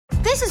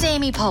This is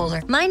Amy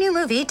Poehler. My new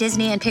movie,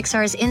 Disney and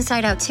Pixar's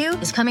Inside Out 2,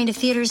 is coming to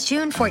theaters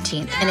June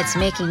 14th, and it's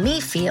making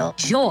me feel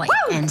joy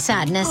and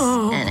sadness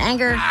and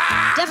anger,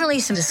 definitely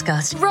some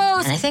disgust, and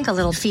I think a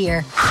little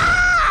fear.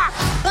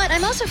 But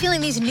I'm also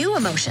feeling these new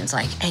emotions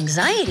like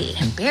anxiety,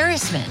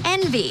 embarrassment,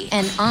 envy,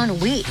 and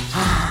ennui.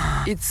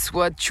 It's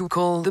what you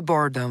call the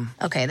boredom.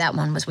 Okay, that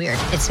one was weird.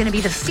 It's gonna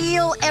be the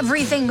feel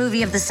everything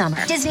movie of the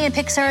summer. Disney and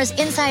Pixar's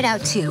Inside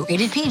Out 2,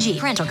 rated PG,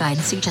 parental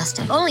guidance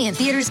suggested. Only in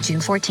theaters June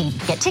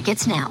 14th. Get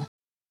tickets now.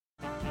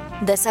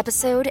 This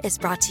episode is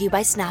brought to you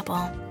by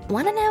Snapple.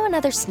 Want to know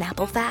another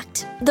Snapple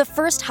fact? The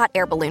first hot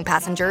air balloon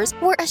passengers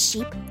were a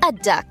sheep, a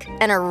duck,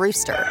 and a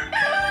rooster.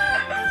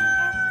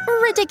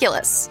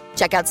 Ridiculous.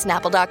 Check out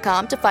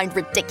Snapple.com to find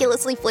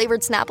ridiculously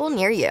flavored Snapple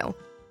near you.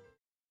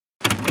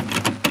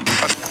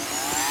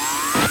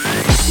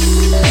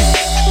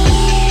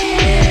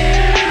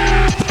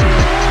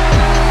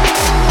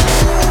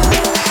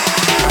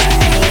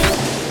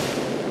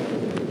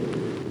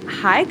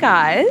 Hi,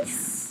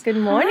 guys. Good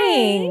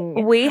morning.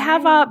 Hi. We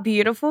have our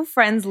beautiful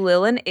friends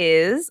Lil and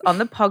Iz on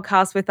the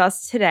podcast with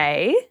us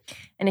today.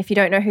 And if you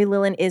don't know who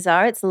Lil and Iz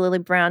are, it's Lily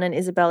Brown and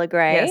Isabella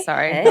Gray. Yeah,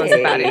 sorry. That was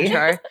a bad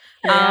intro.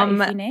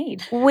 If you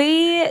need.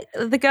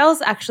 The girls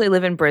actually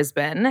live in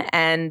Brisbane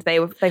and they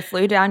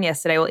flew down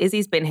yesterday. Well,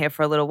 Izzy's been here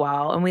for a little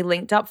while and we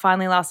linked up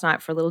finally last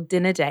night for a little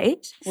dinner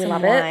date. We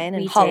love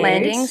it. Hot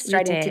landing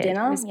straight into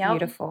dinner. It was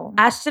beautiful.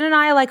 Ashton and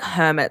I are like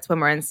hermits when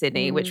we're in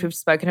Sydney, which we've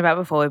spoken about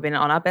before. We've been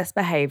on our best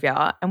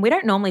behaviour and we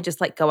don't normally just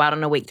like go out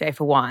on a weekday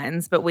for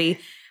wines, but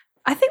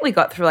I think we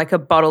got through like a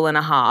bottle and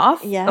a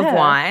half of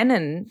wine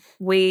and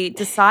we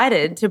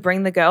decided to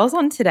bring the girls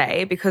on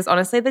today because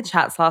honestly the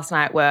chats last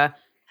night were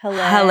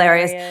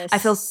hilarious. I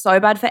feel so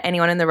bad for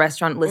anyone in the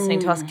restaurant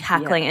listening to us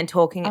cackling and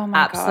talking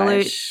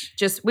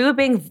we were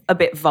being a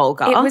bit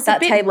vulgar. It was that a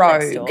bit table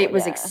next door, It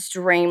was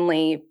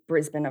extremely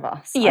Brisbane of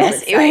us.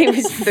 Yes, it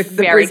was the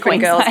Brisbane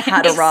girls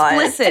had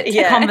arrived.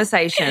 Explicit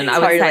conversation, I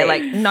would say,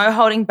 like no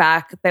holding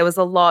back. There was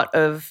a lot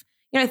of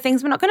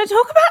things we're not going to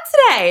talk about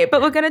today,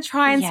 but we're going to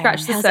try and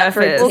scratch the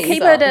surface. We'll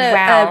keep it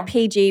a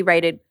PG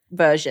rated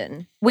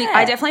version.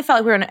 I definitely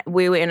felt like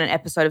we were in an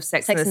episode of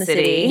Sex and the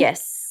City.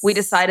 Yes. We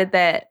decided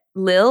that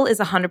Lil is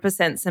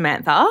 100%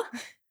 Samantha.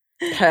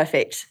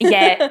 Perfect.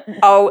 Yeah.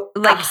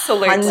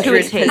 Absolutely.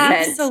 100%.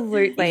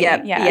 Absolutely.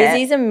 Yep. Yeah.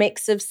 Izzy's a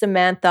mix of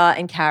Samantha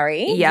and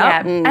Carrie. Yep.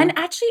 Yeah. And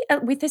actually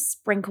with a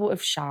sprinkle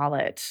of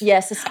Charlotte.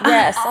 Yes.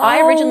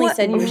 I originally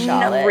said you were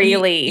Charlotte.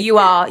 Really? You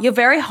are. You're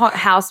very hot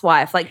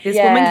housewife. Like this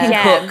woman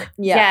can cook.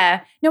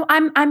 Yeah. No,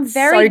 I'm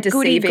very So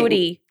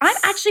goody.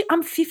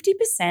 I'm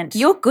 50%.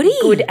 You're goody.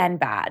 Good and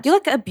bad. You're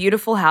like a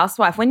beautiful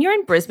housewife. When you're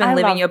in Brisbane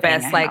living your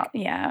best, like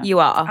you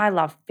are. I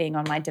love being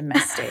on my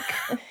domestic.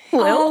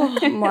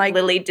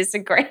 Lily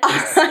disagrees.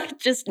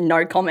 Just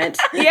no comment.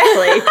 Yeah.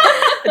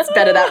 It's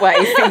better that way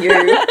for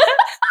you.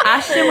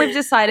 Ashton, we've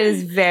decided,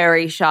 is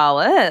very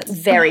Charlotte.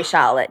 Very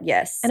Charlotte,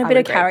 yes. And a bit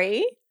of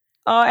Carrie.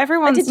 Oh,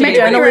 everyone's I did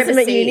journalism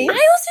at uni. I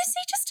also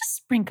see just a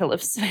sprinkle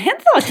of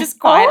Samantha, just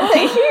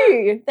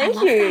quietly.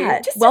 Thank you.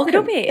 Just welcome. a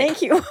little bit.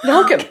 Thank you.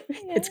 Welcome.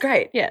 It's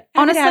great. Yeah.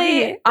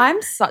 Honestly,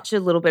 I'm such a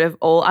little bit of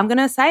all. I'm going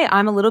to say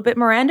I'm a little bit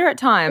Miranda at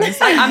times.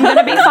 Like, I'm going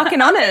to be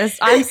fucking honest.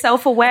 I'm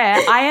self-aware.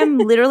 I am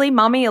literally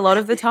mummy a lot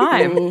of the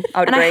time.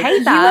 I would and agree. I hate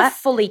You that. were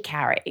fully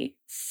Carrie.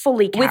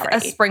 With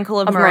a sprinkle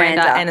of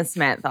Miranda and a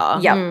Samantha.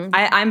 Yep.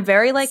 I'm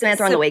very like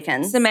Samantha on the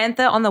weekends.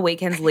 Samantha on the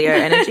weekends, Leo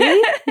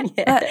energy.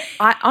 But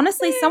I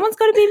honestly, someone's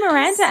got to be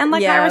Miranda, and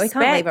like I we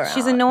can't leave her respect.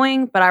 She's out.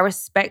 annoying, but I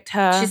respect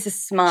her. She's a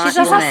smart She's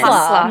a woman.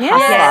 hustler.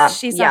 Yeah.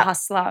 She's a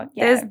hustler.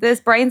 Yeah. There's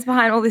brains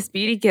behind all this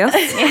beauty guilt. Put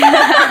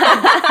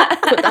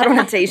that on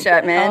a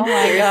t-shirt, man. Oh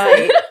my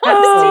Seriously.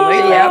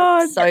 Absolutely.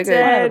 Yep. So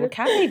good.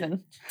 Can't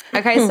even.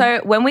 Okay,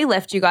 so when we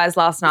left you guys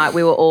last night,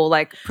 we were all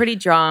like pretty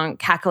drunk,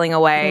 cackling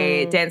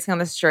away, dancing on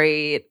the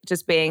street,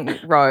 just being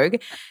rogue.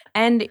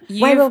 And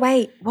you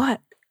Wait.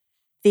 What?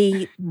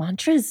 The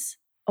mantras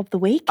of the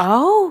week.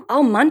 Oh,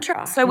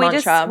 mantra. so we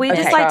just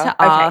like to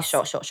ask.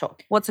 Okay, sure.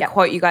 What's a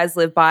quote you guys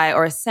live by,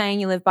 or a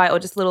saying you live by, or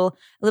just a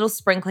little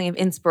sprinkling of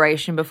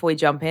inspiration before we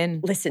jump in?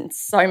 Listen,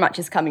 so much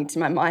is coming to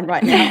my mind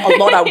right now. A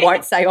lot I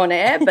won't say on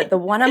air, but the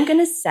one I'm going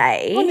to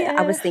say,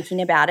 I was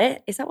thinking about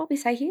it. Is that what we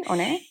say here? On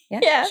air?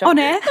 Yeah. Sure. On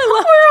air. We're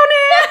on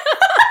air.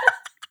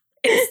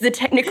 It's the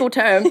technical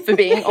term for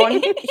being on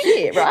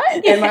here,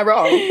 right? Am I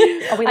wrong?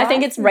 I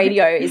think it's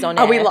radio is on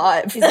air. Are we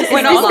live?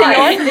 We're not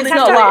live. It's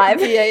not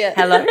live. Yeah.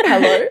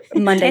 Hello.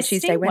 Monday,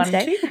 Tuesday,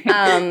 Wednesday.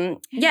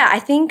 I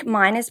think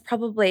mine is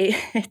probably,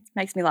 it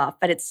makes me laugh,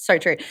 but it's so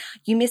true.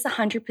 You miss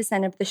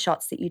 100% of the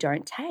shots that you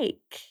don't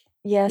take.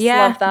 Yes,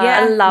 Yeah, love that. yeah,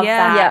 I love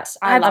yeah. that.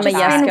 I've I'm a just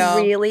yes been girl.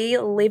 really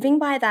living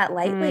by that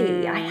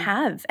lately. I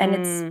have. And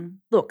it's,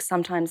 look,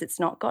 sometimes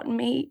it's not gotten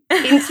me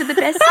into the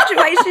best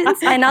situations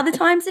and other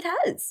times it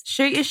has.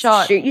 Shoot your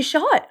shot. Shoot your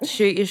shot.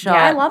 Shoot your shot.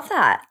 Yeah, I love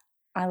that.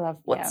 I love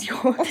What's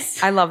yours?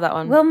 I love that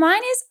one. Well,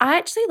 mine is, I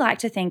actually like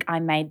to think I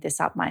made this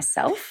up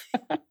myself.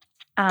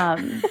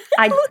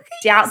 I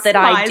doubt that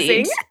I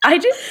did. I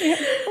just,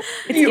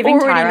 it's You giving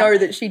already Tyra. know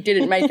that she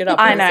didn't make it up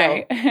I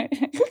herself. know.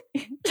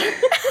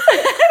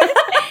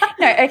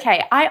 No,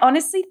 okay. I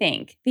honestly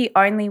think the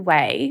only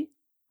way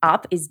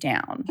up is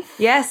down.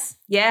 Yes.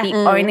 Yeah. The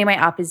only way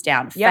up is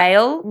down.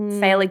 Yep.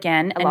 Fail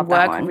again, and love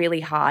that work one. really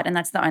hard. And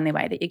that's the only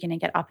way that you're going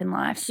to get up in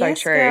life. So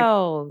true.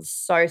 Girls.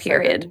 So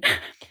Period. good.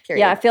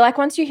 Period. Yeah, I feel like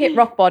once you hit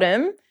rock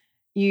bottom,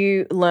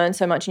 you learn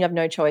so much and you have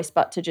no choice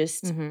but to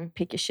just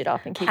pick your shit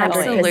up and keep going.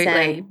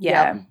 Absolutely.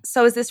 Yeah.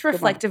 So is this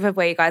reflective of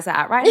where you guys are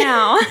at right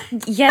now?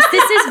 Yes,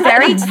 this is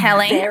very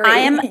telling. I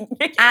am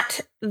at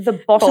the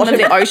bottom of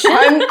the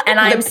ocean and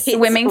I'm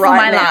swimming for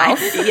my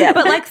life. Yeah.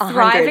 But like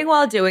thriving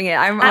while doing it.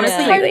 I'm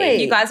honestly,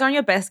 Absolutely. you guys are on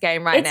your best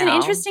game right It's now. an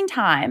interesting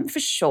time for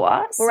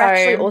sure. We're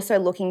actually also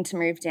looking to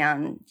move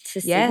down to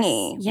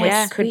Sydney,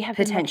 Yes, which could we have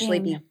been potentially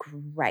looking.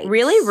 be great.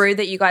 Really rude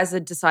that you guys are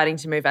deciding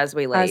to move as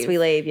we leave. As we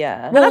leave,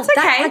 yeah. Well, That's that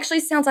okay. actually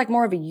sounds like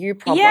more of a you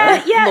problem.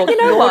 Yeah, Look, you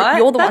know you're, what?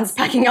 You're the ones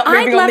packing up,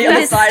 I'd moving on love the you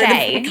other to side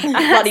stay. of the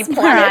bloody That's where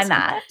planet. I'm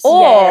at.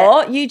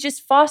 Or you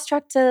just fast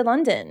track to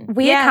London.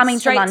 We are coming to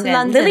straight to London.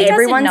 London. Lily doesn't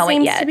Everyone know it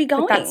seems yet, to be but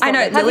going. that's I know,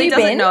 what we're Lily doing.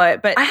 doesn't know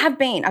it, but I have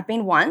been. I've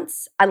been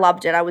once. I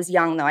loved it. I was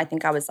young though. I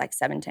think I was like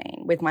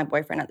 17 with my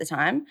boyfriend at the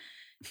time.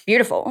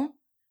 Beautiful.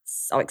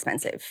 So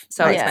expensive.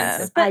 so Yeah.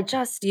 expensive. I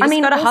just, You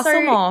just gotta hustle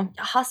also, more.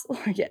 Hustle,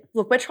 yeah.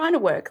 Look, we're trying to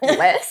work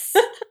less,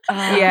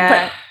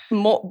 Yeah. but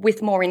more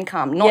with more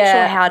income. Not Yeah,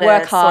 sure how to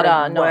work sort of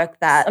harder, not- work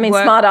that. I mean,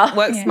 Work- smarter.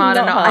 Work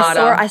smarter, not harder.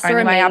 harder. I saw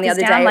Only a way meme up the is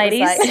other down, day.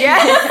 ladies. It was like,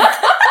 Yeah.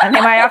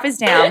 Only way up is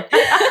down.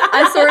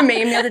 I saw a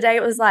meme the other day.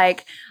 It was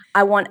like,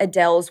 I want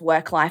Adele's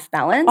work-life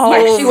balance. Oh,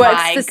 Like she works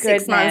my for 6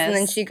 months and then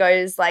goodness. she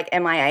goes like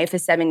MIA for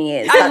 7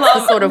 years. I That's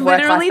love the sort of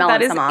work-life literally, balance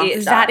that is I'm after.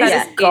 it. That is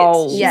yeah.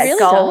 goals. Yeah, She really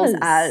goals does.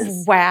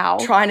 as Wow.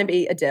 trying to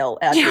be Adele.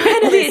 Out here.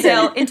 Trying to be Listen,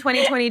 Adele in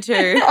 2022.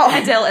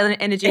 Oh. Adele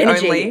energy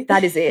only.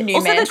 That is it. New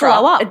Also the mantra.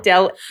 glow up.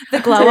 Adele. The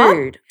glow up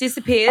Dude.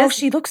 disappears. Oh,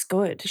 she looks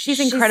good. She's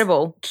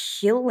incredible.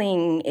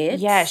 Killing it.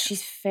 Yeah,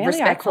 she's fairly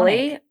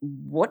respectfully.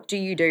 iconic. What do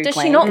you do? Does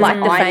she Queen? not like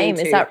the I fame?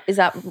 need Is to.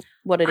 that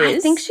what it is? I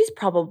think she's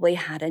probably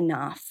had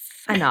enough.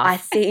 Enough. I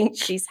think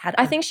She's had.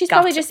 I think she's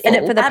probably just in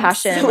it for the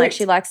passion. Absolute Like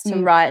she likes to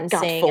write and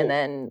gutful. sing and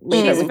then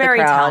leave it She's with very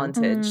the crowd.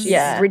 talented. She's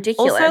Yeah.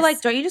 ridiculous. Also,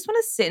 like, don't you just want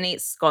to sit and eat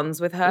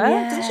scones with her?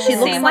 Yeah. Doesn't She she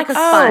looks seem like like a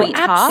fun.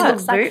 sweetheart? She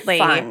looks like Absolutely.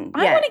 fun.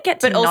 I Yeah. want to get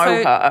to But know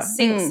also her.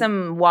 sink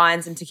some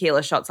wines and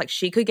tequila shots. Like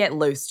she could get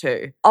loose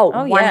too. Oh,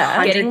 Oh, yeah.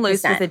 100%. Getting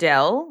loose with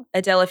Adele.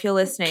 Adele, if you're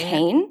listening,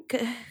 Keen?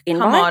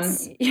 come on.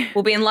 Invites?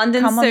 We'll be in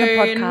London Come on the soon.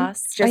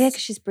 podcast. Oh yeah, Just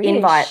 'cause she's British.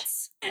 Invites.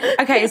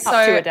 Okay, Up to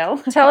so Adele.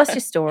 Tell us your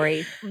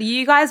story.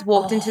 you guys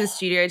walked into the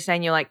studio today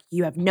and you're like,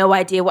 you have no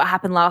idea what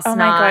happened last Oh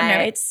night. my god,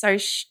 no! It's so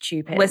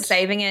stupid. We're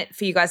saving it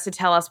for you guys to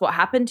tell us what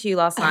happened to you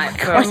last night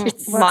for God,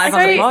 it's live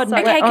on the pod. so-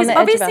 Okay, we're on because the edge of our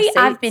obviously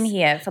I've been seats.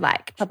 here for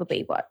like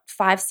probably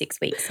 5-6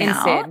 weeks In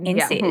now Sid, in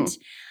yeah. Sid.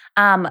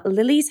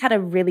 Lily's had a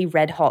really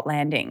red hot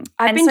landing.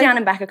 I've And been so- down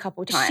and back a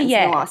couple times in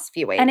yeah. the last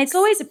few weeks. and it's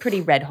always a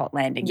pretty red hot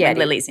landing Yeah, when it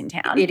Lily's in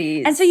town. It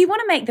is. And so you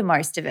want to make the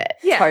most of it.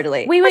 Yeah.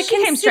 Totally. We were Well,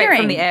 she came straight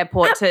from the considering-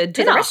 airport to the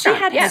dinner. restaurant.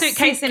 She had Yeah. her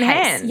suitcase in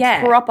hand.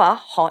 Yeah. proper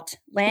hot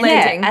landing.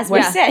 Landing. as we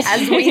Yeah. said.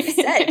 As we've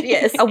said,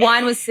 yes. A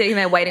wine was sitting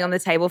there waiting on the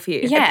table for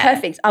you. Yeah.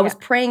 Perfect. I was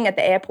praying at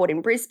the airport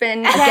in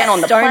Brisbane, again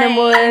on the Stoneham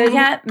plane. Wood.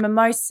 Yeah,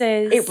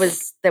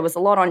 mimosas. There was a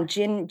lot on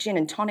gin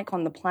and tonic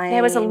on the plane.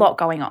 There was a lot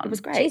going on. It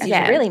was great. Jeez, you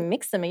Yeah. should really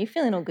mix them. Are you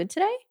feeling all good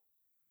today?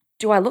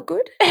 Do I look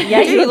good?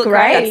 Yeah, you look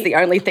great. That's the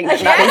only thing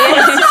that matters.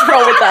 Let's just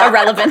roll with that.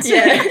 Irrelevant.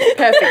 Yeah,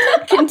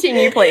 perfect.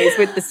 Continue, please,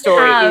 with the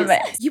story.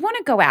 You want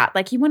to go out,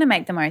 like you want to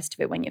make the most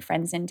of it when your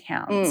friend's in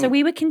town. So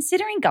we were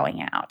considering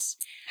going out.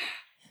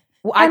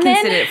 Well, I And then-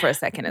 considered it for a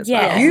second as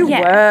Yeah. well. You Yeah.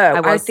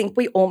 were. I was. think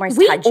we almost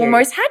We had you.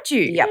 almost had you.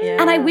 Yep. Yeah.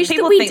 And I wish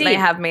People that we think did. they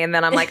have me, and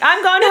then I'm like,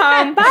 I'm going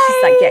home. Bye.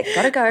 She's like, yeah,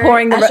 gotta go.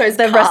 Pouring the Asho's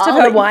rest of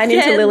car. her wine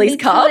into Lily's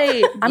cup.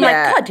 literally. I'm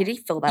Yeah. like, God, did he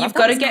fill that You've up?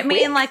 got That to was get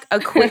me in quick. like a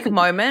quick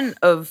moment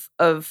of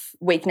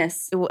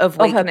Weakness. weakness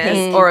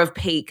peak. or of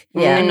peak.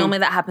 Yeah. And normally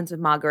that happens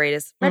with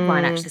margaritas. Red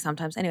wine actually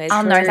sometimes. Anyways.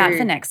 I'll know that True.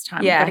 for next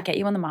time. Yeah. We've got to get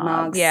you on the margs.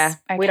 Mugs. Yeah.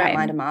 We don't Okay.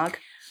 mind a mug.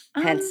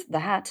 Hence the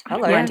hat. I don't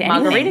Hello. mind Yeah.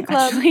 anything, Margarita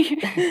club.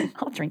 actually.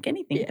 I'll drink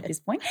anything at this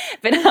point.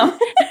 But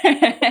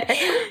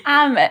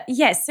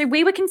yes, so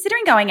we were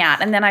considering going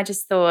out, and then I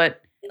just thought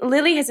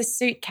Lily has a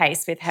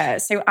suitcase with her,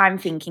 so I'm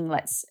thinking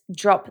let's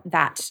drop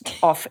that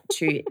off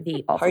to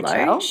the Ovolo.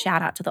 Hotel.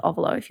 Shout out to the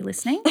Ovolo if you're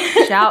listening.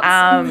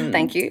 Shouts.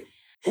 Thank you.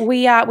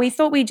 We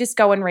thought we'd just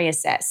go and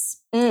reassess.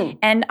 Mm.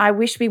 And I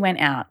wish we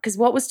went out because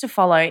what was to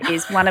follow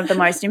is one of the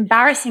most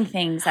embarrassing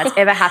things that's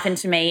ever happened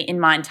to me in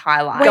my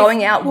entire life.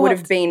 Going out would what?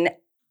 have been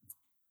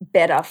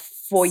better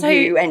for So-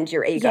 you and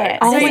your ego. Yeah.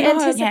 Oh, So- the yeah.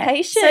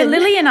 anticipation. So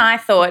Lily and I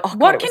thought, Oh, God,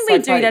 what it can was we so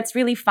do funny. that's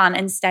really fun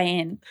and stay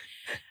in?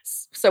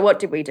 So what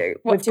did we do?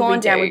 What We've did we gone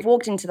down, do? we've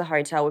walked into the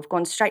hotel, we've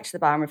gone straight to the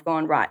bar and we've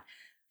gone, right.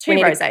 Two we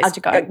need rosés to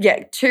go.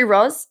 Yeah, 2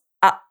 ros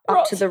up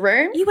to the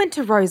room. You went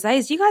to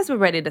Rosés. You guys were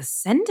ready to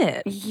send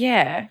it.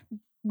 Yeah.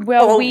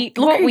 Well, Oh, we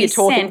look what who we you're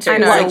talking sent to. I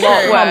know, Like, true.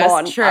 come Worse,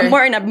 on. true. I'm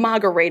wearing a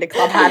margarita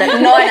club hat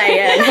at 9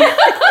 a.m.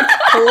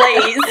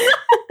 Please.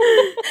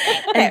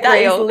 And that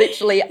is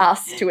literally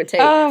us to a T.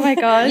 Oh my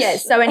gosh. Yeah.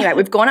 So anyway,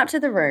 we've gone up to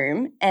the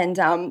room and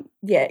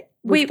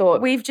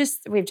we've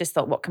just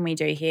thought, what can we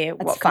do here?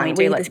 That's what can fun. we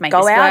do? We Let's make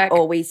go this out work.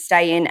 or we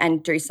stay in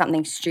and do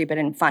something stupid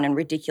and fun and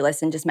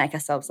ridiculous and just make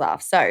ourselves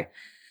laugh. So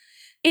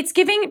it's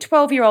giving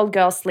 12-year-old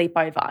girl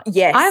sleepover.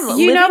 yes.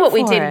 You know what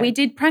we for did? it. We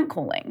did prank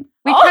calling.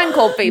 We prank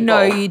called people.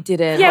 No, you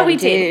didn't. Yeah, we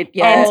did.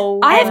 Yeah.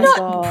 And I have and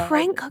not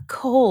prank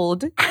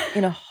called.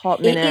 In a hot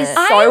It minute. is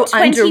I so am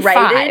 25.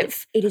 underrated.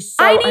 It is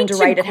so I need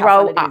underrated to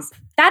how grow fun up. it is.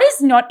 That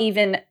is not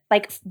even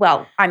like,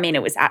 well, I mean,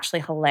 it was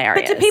actually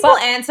hilarious. But do people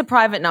answer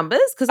private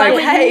numbers? Because I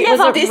would Okay,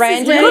 never. was it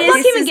random? Good luck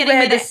This even is getting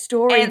where me the to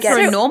story answer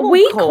gets- a normal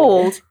we call.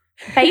 called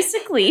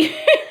basically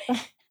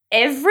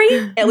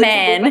every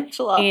man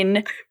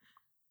in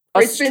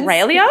Brisbane,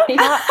 Australia.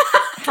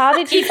 How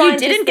did you If find you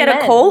didn't just get the a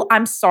men? call,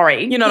 I'm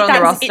sorry. You're not on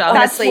the roster. That's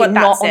Honestly, what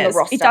that not on the says.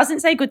 roster. It doesn't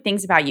say good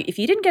things about you. If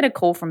you didn't get a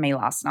call from me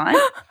last night,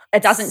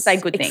 it doesn't say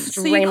good things.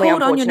 So you Extremely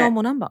called on your unfortunate.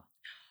 normal number.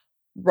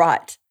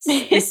 Right.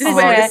 This is where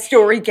where the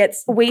story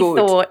gets we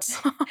good.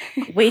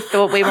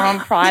 thought we were on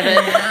private.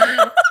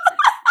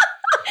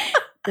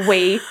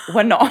 We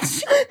were not.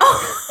 As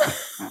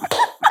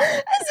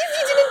if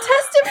you didn't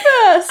test it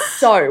first.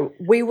 So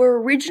we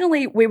were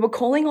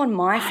calling on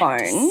my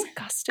phone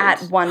Disgusted.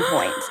 at one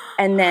point.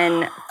 And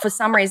then for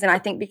some reason, I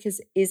think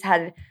because Iz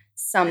had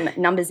some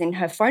numbers in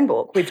her phone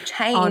book, we've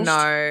changed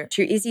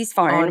to Izzy's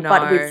phone,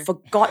 but we've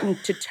forgotten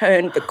to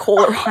turn the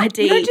caller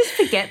ID. You don't just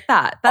forget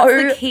that. That's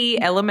Oh, the key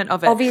element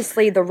of it.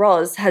 Obviously, the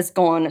Roz has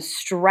gone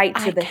straight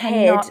to the I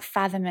head. cannot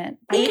fathom it.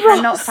 I It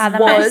cannot fathom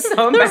was it.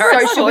 so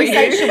embarrassed So should we for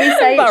say you. should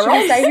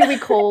we say who we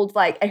called,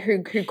 like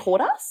who called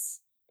us?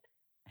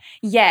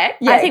 Yeah,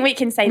 Yeah, I think we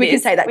can say We this. can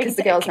say that We because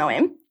can the say- girls know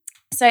him.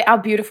 So our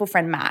beautiful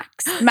friend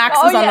Max. Max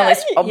Oh, was on the yeah.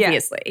 list, Yeah.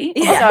 obviously.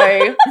 Yeah.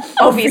 So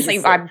obviously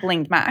Obviously. I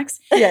blinged Max.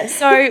 Yes.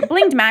 So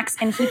blinged Max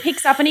and he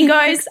picks up and he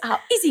goes,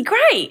 "Is he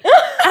great?" And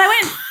I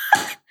went,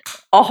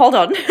 "Oh, hold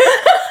on."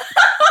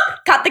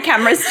 Cut the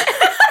cameras.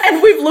 And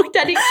we've looked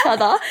at each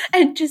other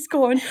and just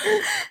gone,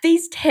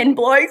 these 10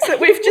 blokes that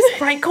we've just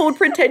prank called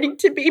pretending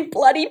to be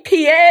bloody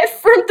Pierre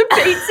from the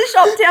pizza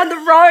shop down the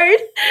road,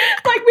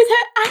 like with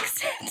her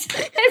accent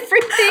and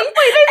everything.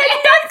 And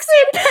Max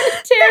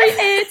Terry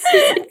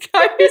answers and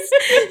goes,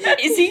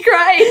 "Is he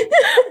great?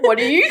 What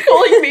are you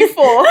calling me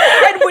for?"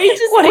 And we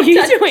just What are looked you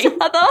at doing? each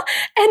other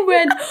and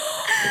went,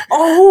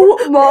 "Oh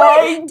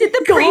my Did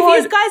the God."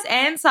 previous guys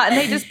answer and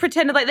they just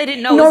pretended like they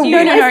didn't know it No, was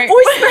you? no.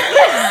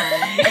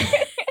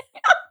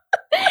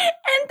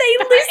 And they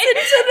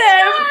listened to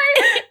them.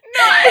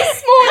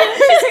 This morning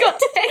she's got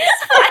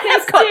text.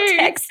 I've got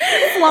texts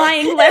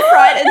flying left,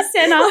 right, and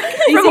centre.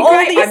 From all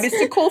I missed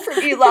a call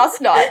from you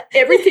last night.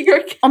 Everything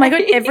okay? Oh my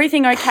God,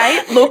 everything okay?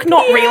 Look,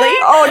 not really.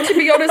 Oh, to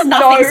be honest,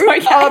 Nothing's no.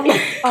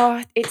 okay.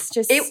 Oh, it's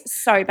just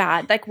so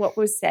bad. Like what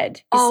was said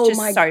is Oh just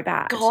my so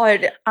bad.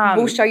 God,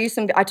 we'll show you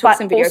some. I took but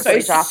some video also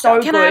footage after.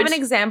 so Can I have good. an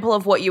example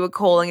of what you were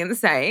calling and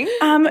saying?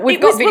 We've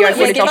it got was video full of-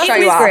 footage. it I'll was show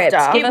you script.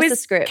 after. Give It us was the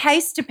script.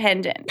 case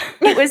dependent.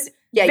 It was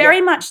Yeah,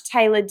 very much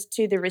tailored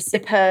to the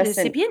person.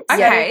 recipient.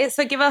 Okay,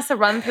 so give us a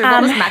run through.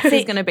 What was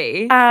Max's going to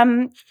be?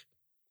 I'm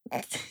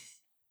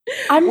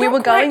We not were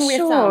quite going with,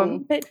 sure,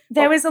 but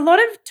there was a lot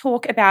of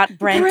talk about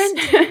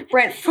Brent.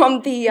 Brent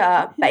from the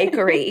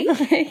bakery.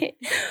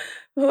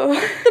 The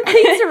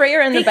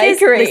pizzeria and the Because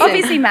bakery.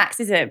 Obviously, Max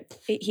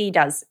he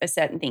does a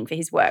certain thing for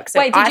his work. So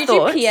Wait, I did you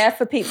thought, do Pierre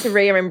for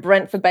pizzeria and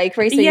Brent for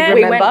bakery? So Yeah. you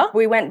remember?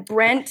 We went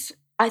Brent.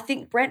 I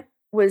think Brent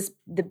was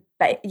the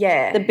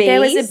the bees there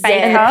was a and the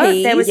baker.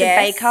 peas. There was yes.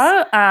 a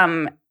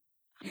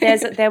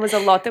baker. There was a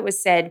lot that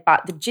was said,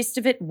 but the gist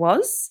of it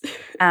was,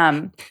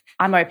 I'm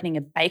opening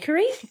a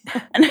bakery,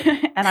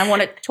 and I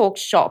want to talk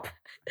shop.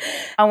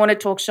 I want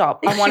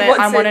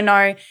to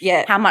know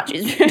how much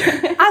is.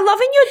 I love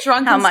in your How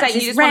drunken much state you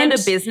is just wanted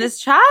rent? a business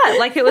chat.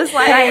 Like it was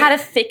like I had a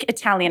thick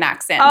Italian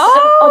accent.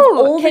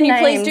 Oh, Can you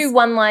please names- do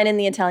one line in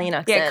the Italian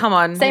accent? yeah, come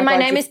on. Say, Oh my my God,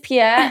 name you- is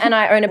Pierre and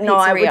I own a pizzeria. No,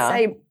 I would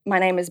say my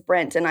name is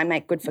Brent and I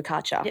make good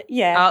focaccia.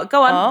 Yeah.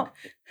 Go on.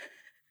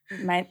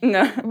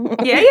 No.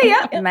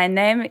 Yeah. My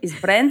name is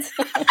Brent,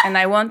 and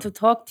I want to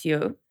talk to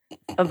you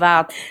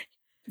about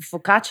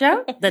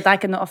focaccia that I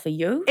can offer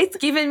you. It's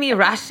giving me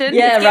Russian.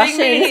 Yeah, it's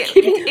giving Russian.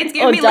 Me, it's Or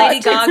giving me Lady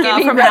Dutch. It's Gaga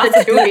giving from House of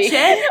Ratatouille.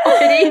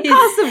 Gucci. It is.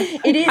 House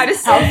of, It is I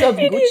just House said, of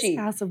Gucci.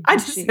 House of I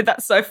just said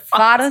that so fast.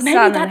 Father, Maybe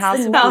son, and that's House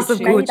the of House of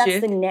Gucci. Maybe Gucci.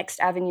 that's the next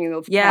avenue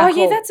of Yeah. Oh,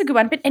 yeah, that's a good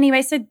one. But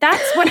anyway, so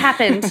that's what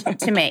happened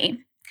to me.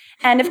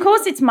 And of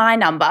course, it's my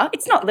number.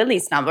 It's not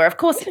Lily's number. Of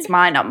course, it's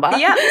my number.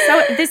 Yeah.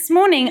 So this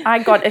morning, I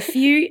got a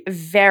few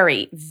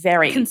very,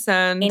 very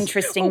Concerned.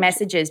 interesting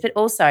messages. But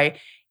also,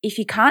 if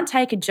you can't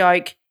take a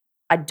joke,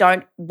 I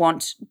don't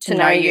want to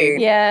know you.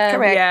 Yeah.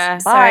 Correct. Yeah.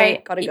 So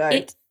Bye. Gotta go.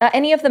 Are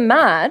any of them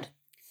mad?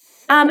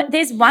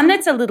 There's one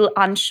that's a little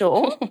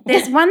unsure.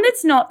 There's one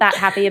that's not that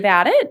happy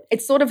about it.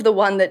 It's sort of the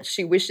one that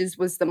she wishes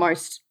was the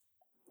most.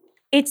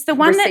 It's the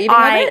one that Receiving of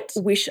I it?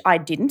 wish I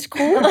didn't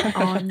call.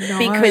 Oh, no.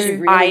 Because She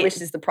really I-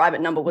 wishes the private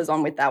number was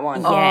on with that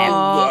one. Yeah.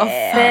 Oh,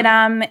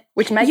 yeah. But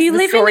Which makes you the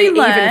live story and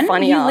you learn. even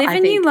funnier. You live I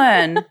and think. you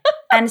learn.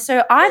 And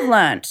so I've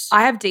learnt.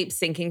 I have deep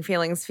sinking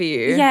feelings for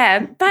you.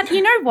 Yeah, but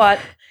you know what?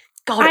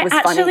 God, it was I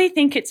actually funny.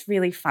 think it's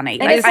really funny.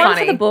 And it's fun for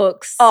funny. the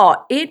books. Oh,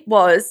 it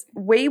was.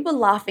 We were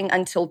laughing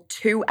until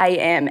 2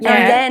 a.m. Yeah.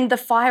 And then the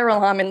fire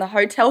alarm in the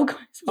hotel goes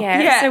off.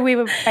 yeah, so we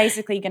were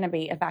basically going to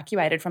be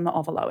evacuated from the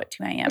Ovalo at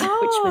 2 a.m., which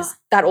was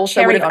That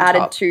also cherry would have on added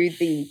top. to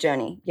the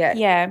journey. Yeah.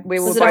 Yeah. We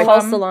were Was it a both-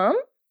 false alarm?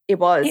 It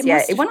was, It yeah.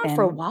 must It went have on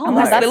for a been. while.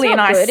 Unless though. that's Lily not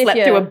and I good if slept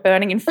you- through a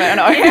burning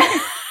inferno.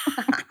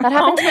 That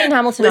happened to me in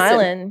Hamilton Listen.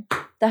 Island.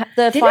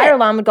 The Did fire it?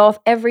 alarm would go off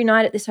every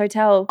night at this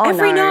hotel. Oh,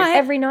 Every no. night?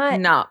 Every night.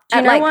 No. Do you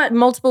At know like what?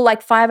 multiple,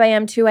 like 5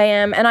 a.m., 2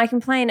 a.m. And I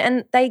complained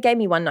and they gave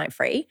me 1 night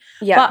free.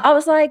 Yeah. But I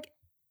was like,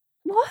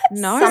 what?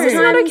 No. This is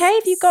not Sometimes- okay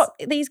if you've got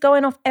these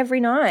going off every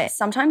night.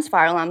 Sometimes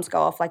fire alarms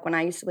go off. Like when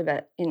I used to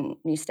live in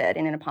Newstead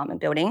in an apartment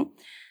building,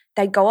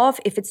 they go off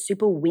if it's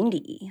super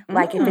windy.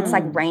 Like if it's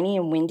like rainy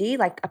and windy,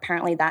 like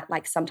apparently that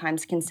like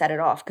sometimes can set it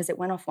off because it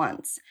went off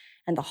once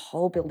and the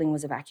whole building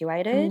was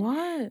evacuated.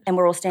 What? And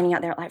we're all standing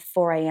out there at like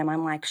 4 a.m.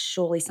 I'm like,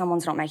 surely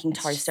someone's not making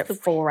toast at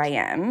 4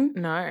 a.m.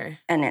 No.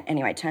 And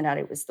anyway, it turned out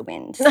it was the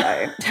wind. So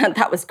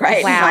that was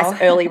great. Wow.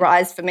 Nice early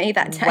rise for me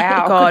that day.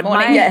 Wow. God, good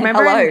morning. my, Yeah,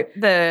 remember hello.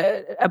 in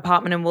the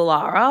apartment in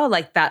Woollahra,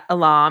 like that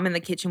alarm in the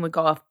kitchen would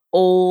go off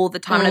all the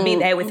time, and I'd be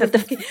there with the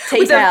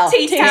tea towel.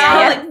 tea towel,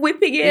 Yeah. like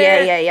whipping it.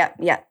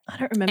 Yeah. I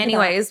don't remember.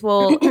 Anyways,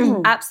 well,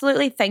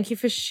 absolutely, thank you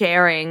for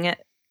sharing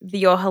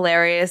your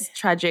hilarious,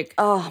 tragic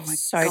Oh my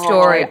So God.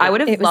 story. I would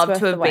have It was loved worth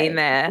to have the been wait.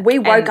 there. We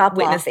woke and up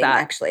witnessed laughing, that.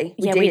 actually.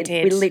 Yeah, we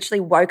did. We literally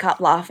woke up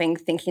laughing,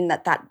 thinking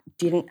that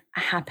didn't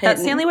happen.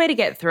 That's the only way to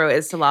get through it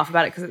is to laugh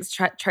about it because it's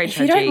trade If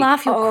you don't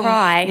laugh, you'll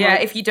cry. Yeah,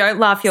 if you don't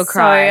laugh, you'll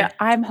cry. So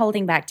I'm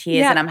holding back tears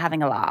Yeah. and I'm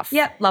having a laugh.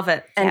 Yep, love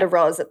it. And a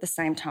rose at the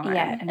same time.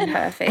 Yeah.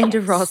 Perfect. And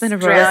a rose and a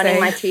Drowning rosé.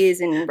 my tears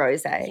in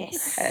rose.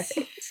 Yes.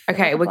 Perfect.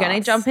 Okay, we're going to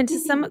Laughs. jump into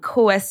some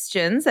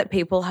questions that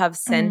people have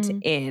sent All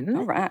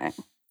in. right.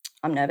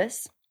 I'm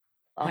nervous.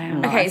 Oh, Wow.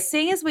 nice. Okay,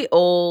 seeing as we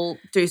all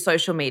do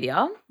social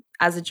media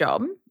as a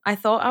job, I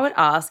thought I would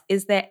ask,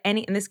 is there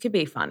any, and this could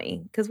be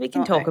funny because we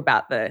can talk Okay.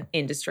 about the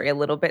industry a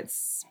little bit,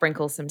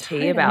 sprinkle some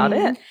tea about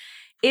it.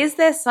 Is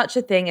there such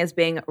a thing as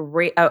being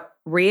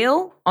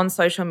real on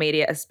social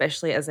media,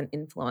 especially as an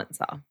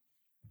influencer?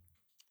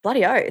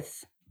 Bloody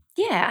oath.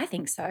 Yeah, I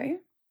think so.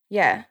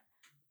 Yeah.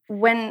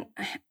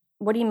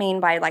 What do you mean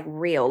by like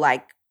real?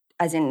 Like,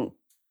 as in,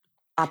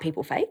 are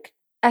people fake?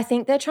 I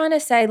think they're trying to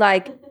say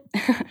like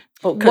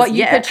Well, 'cause, what you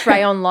yeah.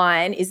 portray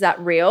online, is that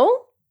real?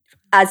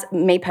 As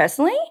me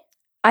personally?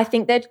 I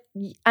think that,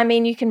 I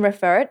mean, you can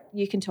refer it,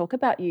 you can talk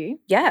about you.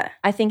 Yeah.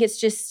 I think it's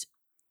just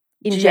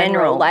in general,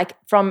 General. like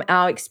from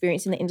our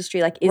experience in the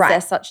industry, like is Right.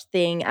 there such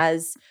thing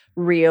as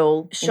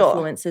real Sure.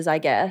 influencers, I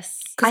guess?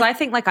 Because I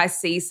think like I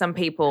see some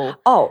people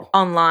Oh,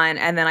 online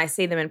and then I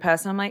see them in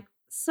person. I'm like,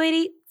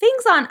 sweetie,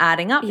 things aren't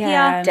adding up Yeah, here.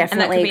 And that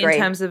definitely could be agree.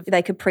 in terms of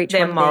They could preach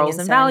their one morals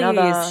thing and and say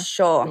another. values,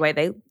 sure. the way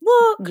they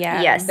look,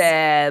 Yeah. Yes.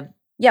 their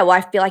Yeah, well,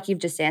 I feel like you've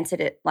just answered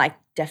it, like,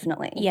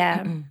 definitely.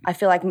 Yeah. I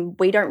feel like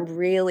we don't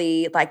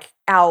really, like,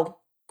 our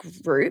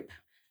group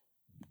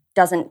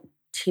doesn't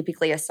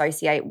typically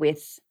associate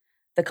with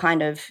the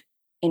kind of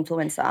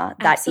influencer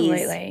that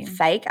Absolutely. is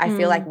fake. I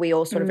feel like we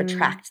all sort of Mm.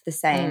 attract the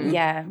same.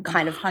 Yeah.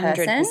 Kind of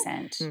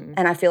 100%. Mm.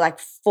 And I feel like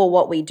for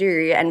what we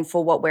do and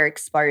for what we're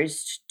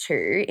exposed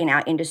to in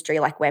our industry,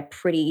 like, we're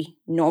pretty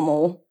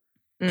normal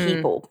Mm.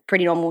 people,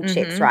 pretty normal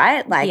chicks, Mhm.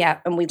 right? Like, Yeah,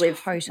 and we're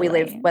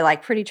totally.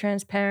 like, Pretty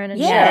transparent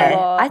and yeah, share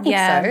a lot. I think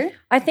Yeah. so.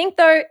 I think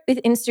though with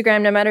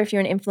Instagram, no matter if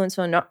you're an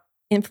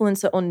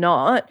influencer or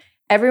not,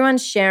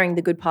 everyone's sharing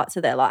the good parts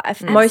of their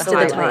life most of the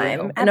Absolutely.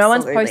 time. No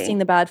one's Absolutely. posting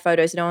the bad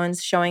photos. No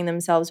one's showing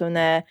themselves when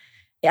they're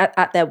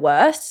at their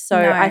worst.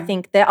 So No. I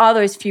think there are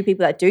those few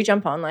people that do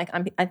jump on. Like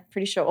I'm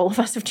pretty sure all of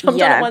us have jumped on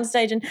Yeah. at one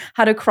stage and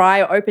had a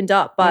cry or opened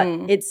up, but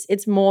Mm.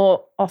 it's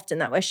more often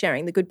that we're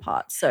sharing the good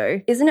parts.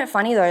 So Isn't it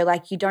funny though?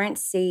 Like, you don't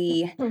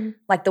see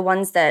like the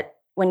ones that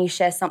when you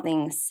share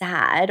something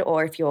sad,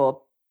 or if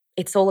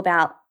it's all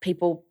about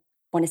people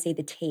want to see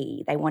the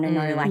tea. They want to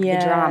know like Yeah.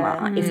 the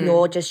drama. If Mm.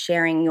 you're just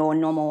sharing your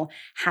normal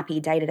happy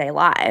day-to-day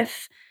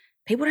life,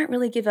 people don't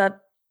really give a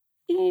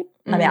beep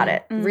about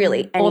it,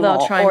 really. Or they'll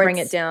anymore. try and bring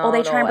it's- it down Or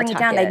they try and or bring it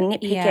attack down. They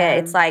it. nitpick Yeah. it.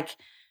 It's like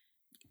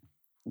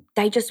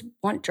they just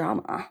want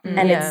drama.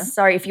 And Yeah. it's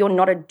so if you're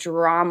not a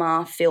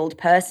drama-filled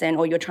person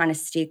or you're trying to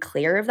steer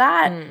clear of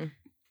that, Mm.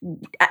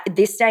 at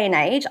this day and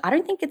age, I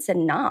don't think it's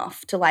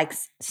enough to like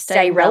stay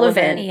Stay relevant.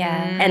 relevant.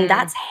 Yeah. And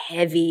that's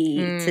heavy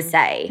to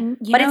say. You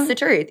But know- it's the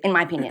truth, in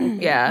my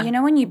opinion. Yeah. You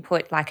know, when you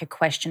put like a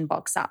question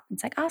box up,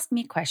 it's like, ask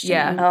me a question.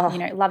 Yeah. And, Oh. You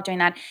know, love doing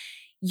that.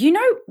 You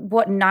know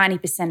what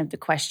 90% of the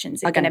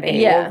questions are going to be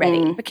Yeah. already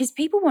Mm. because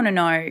people want to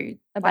know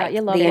about like,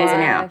 your love the ins and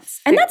life.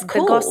 outs. And that's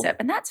cool. the gossip,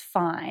 and that's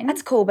fine.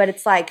 That's cool, but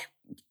it's like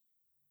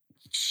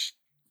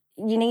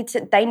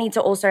they need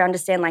to also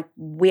understand like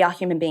we are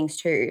human beings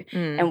too.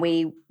 Mm. And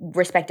we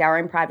respect our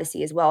own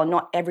privacy as well.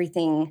 Not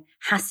everything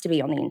has to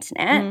be on the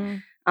internet.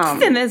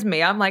 Then there's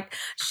me. I'm like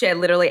share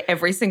literally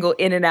every single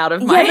in and out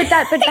of my.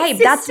 Yeah, but babe,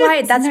 that's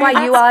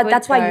why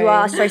you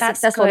are so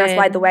successful. Good. That's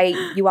why the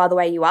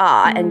way you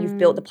are, and you've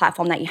built the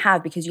platform that you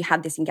have because you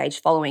have this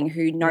engaged following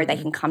who know they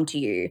can come to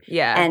you,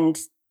 and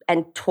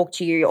talk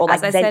to you or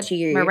like vent to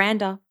you.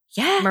 Miranda.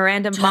 Yeah.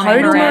 Miranda.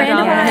 Total Miranda.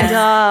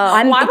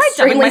 Why am I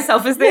dubbing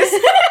myself as this?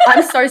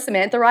 I'm so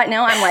Samantha right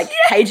now. I'm like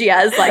cagey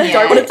as like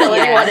don't want to tell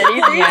anyone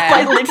anything.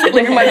 Like literally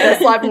living my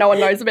best life. No one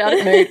knows about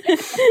it.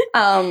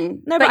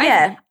 Mood. No, but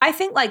yeah, I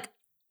think like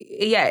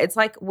it's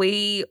like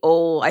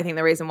I think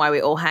the reason why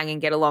we all hang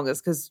and get along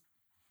is because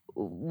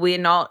we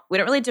don't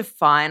really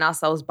define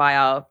ourselves by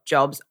our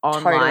jobs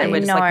online. Totally. We're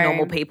just like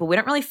normal people. We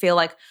don't really feel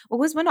like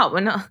because we're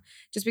not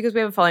just because we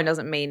have a following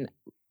doesn't mean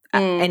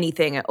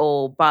anything at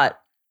all. But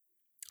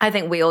I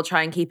think we all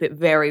try and keep it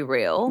very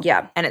real.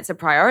 Yeah. And it's a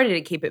priority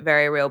to keep it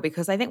very real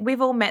because I think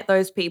we've all met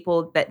those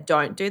people that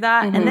don't do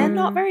that and they're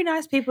not very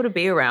nice people to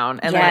be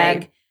around. And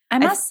like I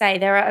must say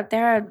there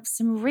are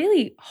some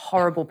really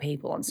horrible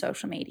people on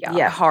social media.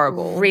 Yeah.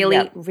 Horrible.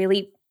 Really,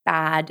 really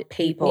bad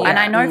people. Yeah. And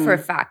I know for a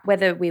fact,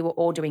 whether we were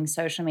all doing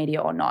social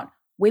media or not,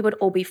 we would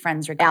all be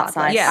friends regardless.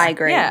 Outside. Yeah. I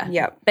agree.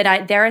 Yeah.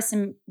 But there are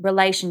some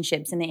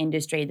relationships in the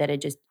industry that are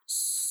just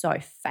so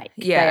fake.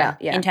 Yeah.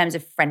 In terms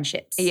of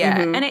friendships.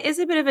 Yeah. And it is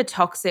a bit of a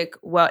toxic,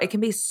 it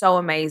can be so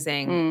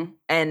amazing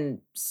and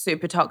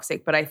super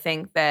toxic. But I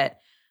think that,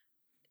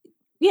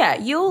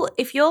 you'll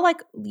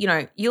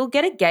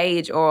get a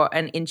gauge or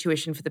an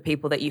intuition for the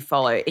people that you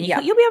follow. And you'll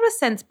be able to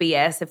sense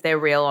BS if they're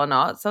real or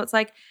not. So it's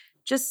like,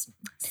 just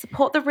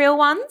support the real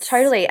ones.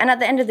 Totally. And at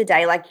the end of the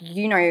day, like,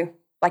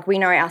 like we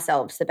know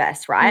ourselves the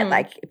best, right?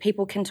 Like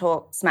people can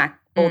talk smack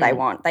all they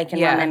want. They can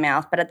run their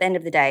mouth. But at the end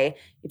of the day,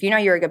 if you know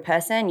you're a good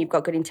person, you've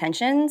got good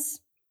intentions,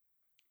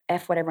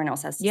 F what everyone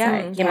else has to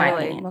say, in my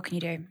opinion. What can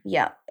you do?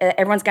 Yeah.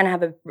 Everyone's going to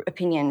have an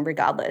opinion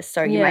regardless.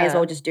 So you may as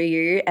well just do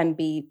you and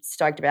be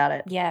stoked about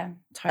it. Yeah,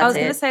 I was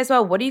going to say as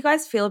well, what do you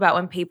guys feel about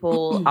when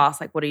people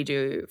ask, like, what do you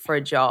do for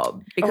a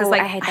job? Because,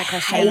 I hate that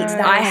question.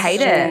 I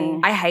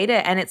hate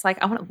it. And it's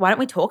like, why don't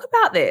we talk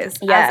about this?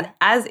 Yeah.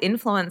 As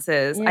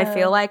influencers, I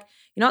feel like,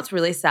 you know what's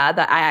really sad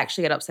that I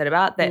actually get upset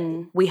about?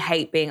 That we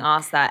hate being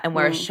asked that and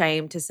we're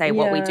ashamed to say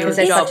what we do as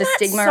a There's job. such a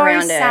stigma so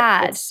around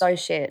sad. it. It's so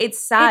shit. It's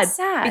sad. It's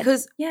sad.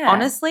 Because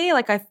honestly,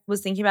 like I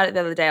was thinking about it the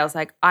other day. I was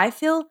like, I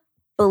feel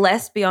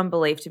blessed beyond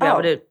belief to be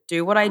able to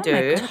do what I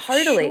do.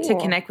 Totally. To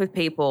connect with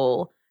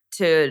people,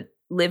 to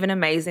live an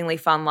amazingly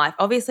fun life.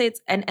 Obviously,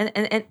 it's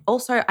and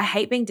also I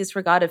hate being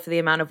disregarded for the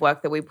amount of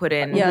work that we put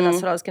in. Yeah,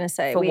 that's what I was going to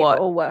say. We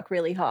all work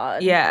really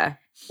hard. Yeah.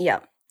 Yeah.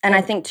 And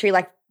I think too,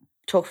 like,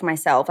 talk for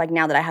myself, like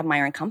now that I have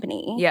my own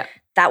company,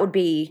 that would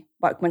be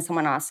like when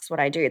someone asks what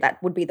I do,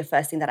 that would be the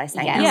first thing that I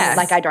say. Yes.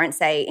 Like I don't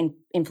say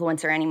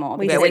influencer anymore.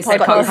 We say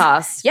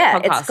podcast.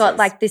 It's got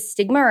like this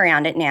stigma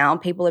around it now.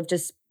 People have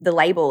just, the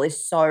label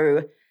is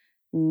so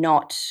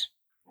not,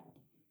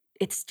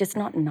 it's just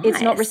not nice.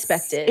 It's not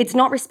respected. It's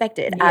not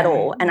respected at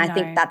all. And I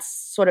think that's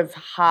sort of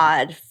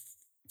hard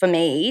for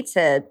me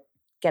to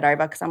get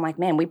over because I'm like,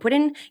 man, we put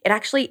in, it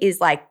actually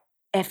is like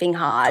effing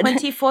hard.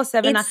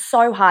 24/7. It's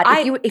so hard.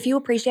 If you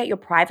appreciate your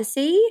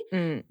privacy,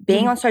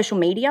 being on social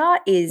media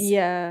is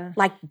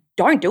like,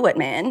 don't do it,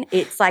 man.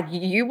 It's like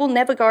you will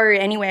never go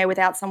anywhere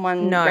without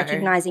someone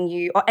recognizing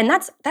you. And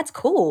that's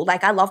cool.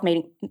 Like I love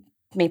meeting,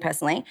 me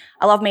personally,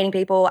 I love meeting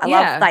people. I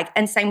love like,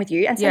 and same with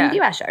you and same with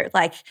you, Asho.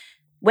 Like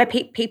we're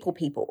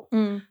people.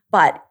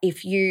 But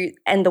if you,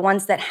 and the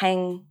ones that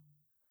hang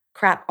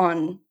crap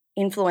on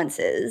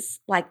influencers,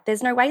 like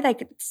there's no way they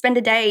could spend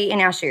a day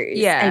in our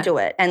shoes and do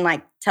it and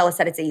like tell us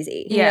that it's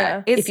easy.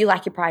 If you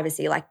like your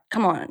privacy, like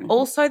come on.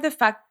 Also the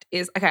fact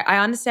is, okay, I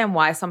understand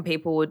why some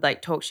people would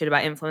like talk shit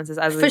about influencers.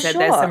 As we said,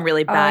 there's some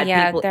really bad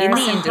people in the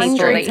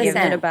industry.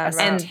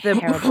 And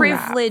the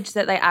privilege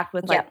that they act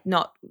with, like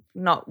not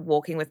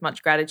walking with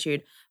much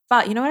gratitude.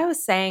 But you know what I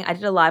was saying? I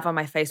did a live on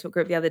my Facebook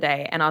group the other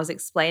day and I was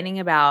explaining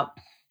about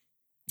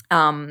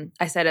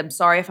I said, I'm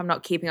sorry if I'm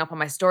not keeping up on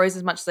my stories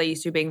as much as I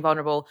used to, being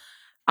vulnerable.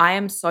 I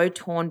am so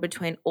torn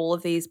between all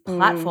of these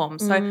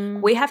platforms. So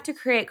we have to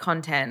create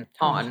content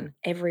on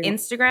every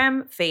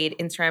Instagram feed,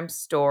 Instagram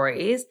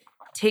stories,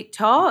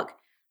 TikTok,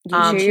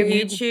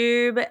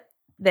 YouTube.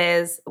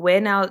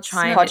 We're now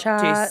trying to do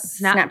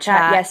Snapchat.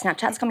 Yeah,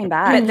 Snapchat's coming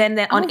back. But then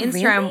on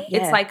Instagram,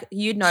 it's like,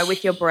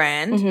 with your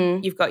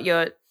brand, you've got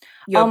your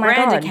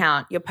brand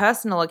account, your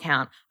personal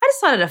account. I just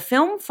started a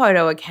film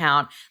photo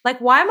account. Like,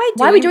 why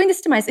are we doing this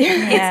to myself?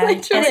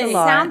 It's literally, it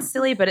sounds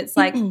silly, but it's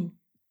like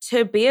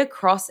to be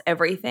across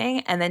everything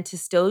and then to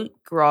still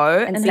grow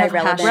and be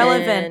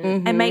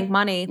relevant and make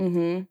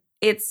money.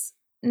 It's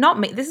not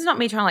me. This is not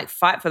me trying to like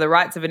fight for the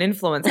rights of an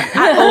influencer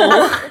at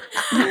all.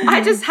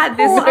 I just had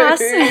this.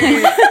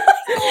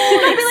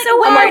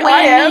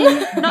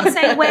 Not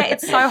saying where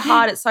it's so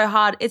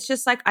hard. It's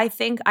just like I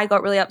think I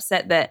got really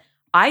upset that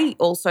I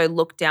also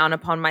look down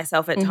upon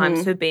myself at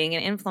times for being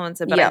an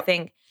influencer, but I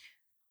think.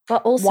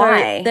 But also,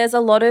 there's a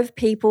lot of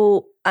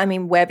people, I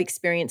mean, we've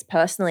experienced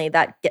personally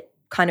that get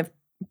kind of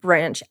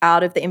branch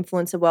out of the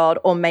influencer world,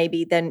 or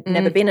maybe they've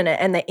never been in it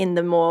and they're in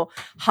the more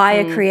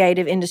higher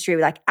creative industry,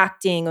 like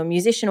acting or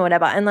musician or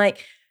whatever, and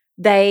like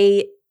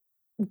they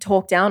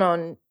talk down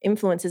on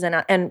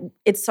influencers, and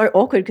it's so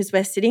awkward because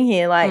we're sitting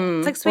here like,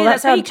 it's like, well,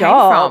 that's where you came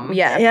from.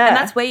 Yeah. And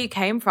that's where you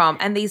came from.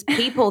 And these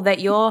people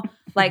that you're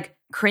like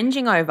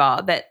cringing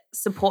over that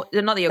support,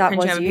 not that you're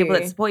cringing over people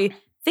that support you,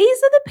 these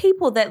are the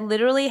people that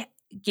literally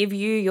give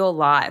you your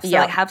life. So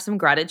like have some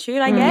gratitude,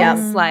 I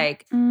guess.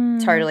 Like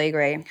Totally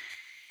agree.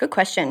 Good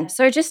question.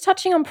 So just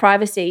touching on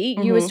privacy,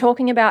 you was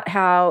talking about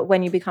how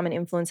when you become an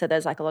influencer,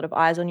 there's like a lot of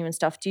eyes on you and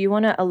stuff. Do you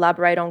want to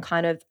elaborate on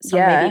kind of some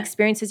maybe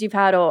experiences you've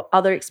had or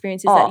other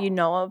experiences that you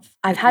know of?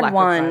 I've had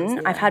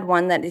one. I've had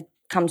one that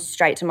comes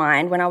straight to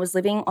mind. When I was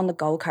living on the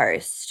Gold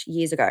Coast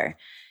years ago,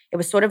 it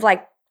was sort of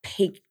like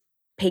peak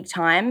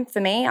time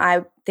for me,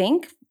 I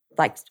think,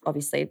 like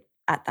obviously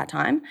at that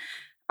time.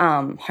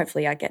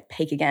 Hopefully I get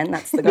peak again.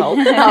 That's the goal.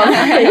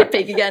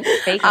 Peak again.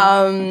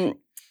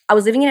 I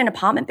was living in an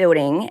apartment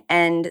building,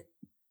 and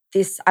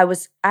I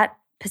was at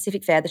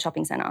Pacific Fair, the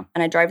shopping centre,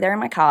 and I drove there in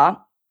my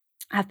car.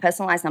 I have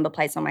personalised number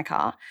plates on my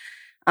car.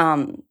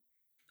 I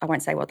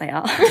won't say what they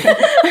are.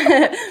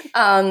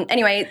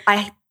 Anyway,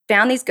 I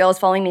found these girls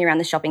following me around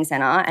the shopping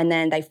centre, and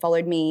then they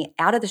followed me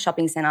out of the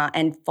shopping centre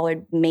and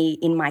followed me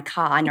in my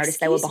car. I noticed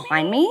they were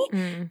behind me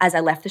as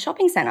I left the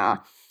shopping centre.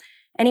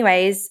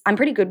 Anyways, I'm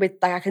pretty good with,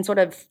 like, I can sort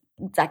of,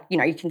 like, you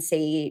know, you can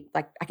see,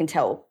 like, I can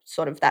tell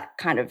sort of that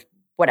kind of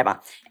whatever.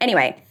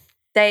 Anyway,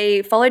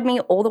 they followed me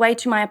all the way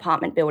to my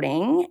apartment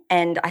building,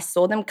 and I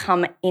saw them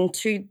come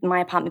into my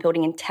apartment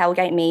building and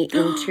tailgate me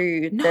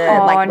into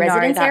the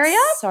residence area.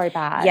 So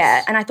bad.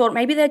 Yeah, and I thought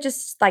maybe they're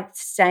just like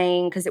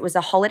staying, because it was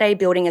a holiday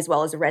building as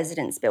well as a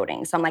residence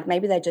building. So I'm like,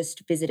 maybe they're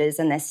just visitors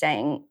and they're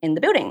staying in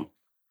the building.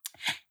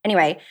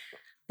 Anyway,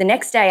 the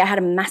next day I had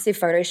a massive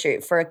photo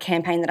shoot for a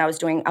campaign that I was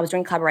doing. I was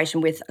doing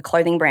collaboration with a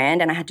clothing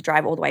brand, and I had to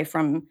drive all the way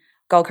from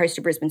Gold Coast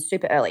to Brisbane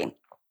super early.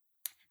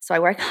 So I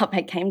woke up,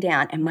 I came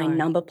down, and my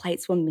number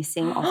plates were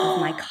missing off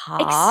of my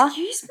car.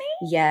 Excuse me?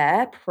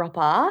 Yeah,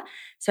 proper.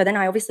 So then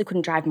I obviously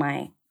couldn't drive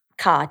my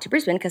car to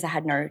Brisbane because I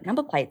had no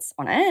number plates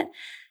on it.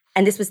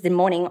 And this was the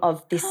morning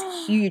of this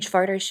huge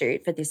photo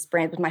shoot for this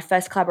brand. It was my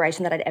first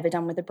collaboration that I'd ever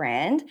done with a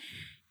brand.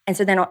 And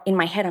so then in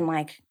my head, I'm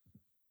like,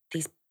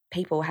 these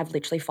people have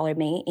literally followed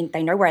me.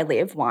 They know where I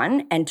live,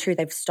 one, and two,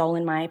 they've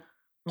stolen my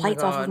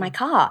plates off of my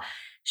car.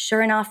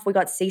 Sure enough, we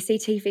got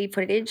CCTV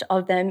footage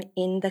of them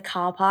in the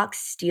car park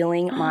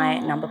stealing my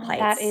number plates.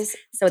 That is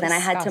so then I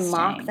had to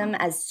mark them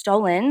as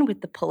stolen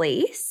with the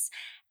police.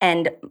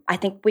 And I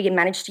think we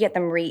managed to get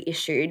them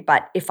reissued,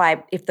 but if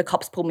the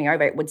cops pulled me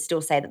over, it would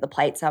still say that the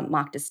plates are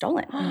marked as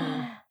stolen.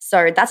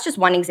 So that's just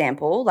one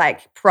example,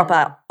 like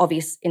proper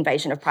obvious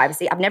invasion of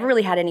privacy. I've never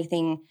really had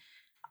anything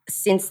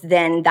since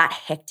then that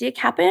hectic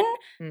happen,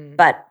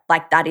 but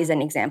like that is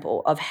an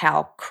example of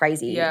how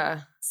crazy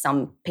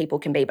some people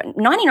can be. But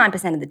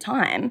 99% of the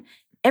time,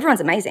 everyone's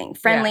amazing,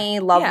 friendly,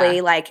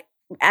 lovely, like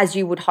as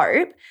you would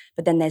hope.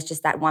 But then there's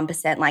just that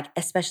 1%, like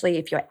especially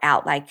if you're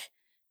out like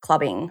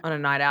clubbing on a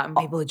night out and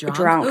people are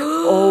drunk.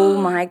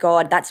 Oh my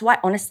God. That's why,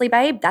 honestly,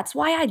 babe, that's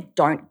why I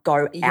don't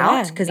go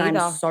out, because I'm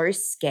so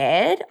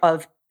scared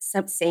of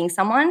seeing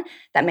someone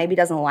that maybe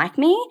doesn't like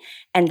me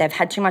and they've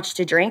had too much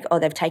to drink or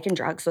they've taken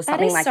drugs or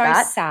something like that.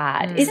 That is so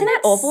sad. Isn't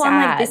it awful?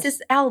 I'm like,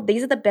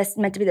 these are the best,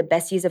 meant to be the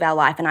best years of our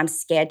life, and I'm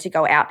scared to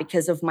go out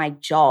because of my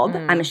job.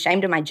 I'm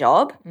ashamed of my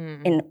job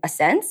in a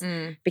sense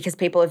because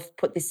people have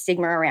put this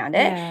stigma around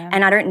it,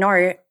 and I don't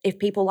know if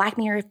people like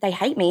me or if they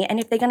hate me, and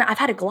if they're gonna. I've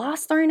had a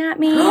glass thrown at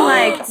me,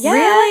 like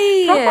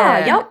really,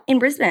 proper, yep, in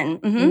Brisbane.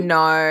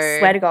 No,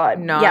 swear to God,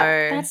 no,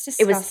 that's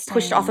disgusting. It was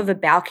pushed off of a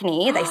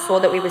balcony. They saw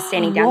that we were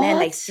standing down there,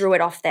 and they threw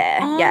it off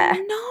there.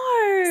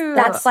 No,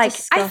 that's like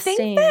I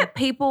think that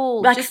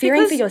people like just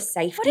fearing because, for your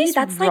safety. What is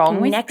that's wrong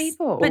like with next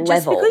people? But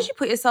just because you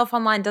put yourself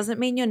online doesn't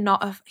mean you're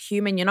not a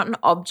human. You're not an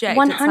object.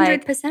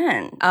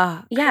 100%.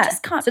 I Yeah.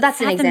 just can't. So that's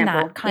an fathom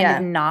example. That kind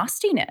of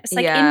nastiness.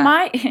 Like in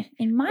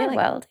my like,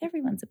 world,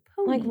 everyone's a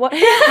pony. Like what?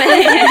 And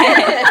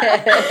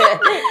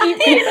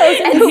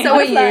so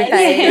are you, babe.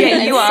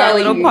 Yeah, you are a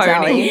little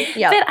pony.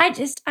 Yep. But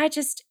I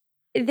just,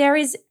 there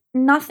is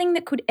nothing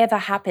that could ever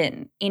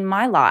happen in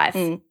my life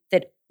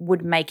that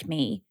would make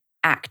me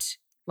act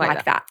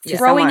like that. To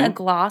Throwing someone. a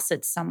glass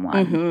at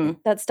someone.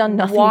 That's done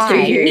nothing Why? to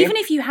you. Even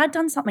if you had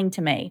done something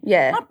to me,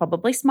 I'd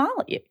probably smile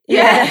at you.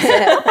 Yeah.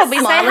 I'd probably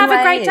say, Smile have and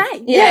a great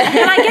wave. day. Yeah.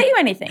 Can I get you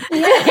anything?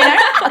 You know?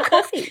 A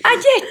coffee.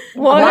 I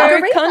did. Water,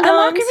 A condoms.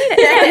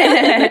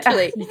 margarita.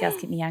 Literally. You guys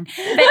keep me young. But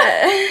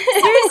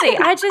seriously,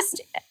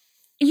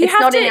 It's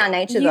not in our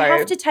nature, you though.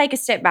 have to take a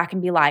step back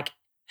and be like,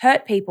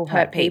 hurt people.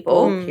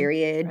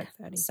 Period.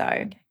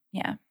 So,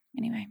 yeah.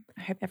 Anyway,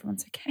 I hope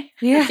everyone's okay.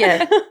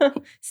 Yeah.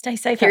 Stay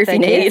safe Here out if there,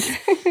 you kids.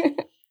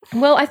 need.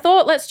 Well, I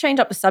thought let's change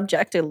up the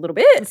subject a little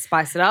bit.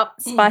 Spice it up.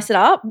 Spice it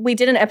up. We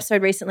did an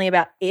episode recently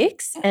about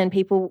icks and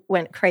people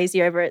went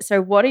crazy over it.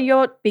 So what are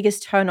your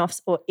biggest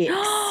turn-offs or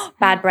icks?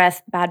 Bad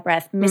breath.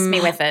 Miss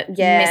me with it.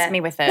 Yeah. Miss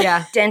me with it.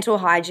 Yeah. Dental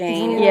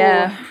hygiene.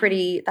 Yeah.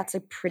 That's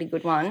a pretty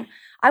good one.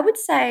 I would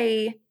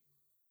say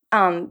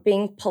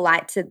being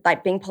polite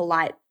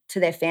to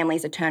their family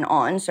is a turn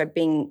on. So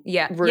being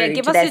rude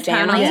give to us their your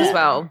turn family ons as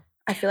well.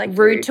 I feel like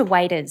Rude to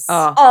waiters.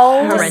 Oh,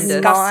 horrendous.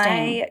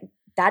 Disgusting.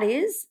 that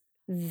is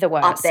The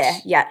worst. up there.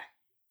 Yeah.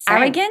 Same.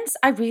 Arrogance,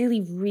 I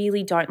really,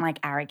 really don't like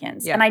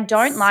arrogance. Yeah. And I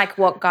don't like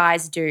what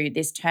guys do,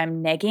 this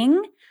term negging.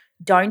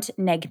 Don't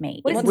neg me.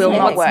 What It is will neg?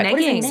 not work. What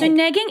is negging? So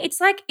negging,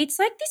 it's like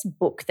this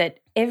book that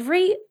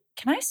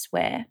can I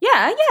swear?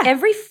 Yeah.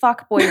 Every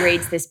fuckboy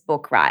reads this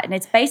book, right? And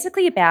it's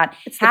basically about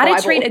the how to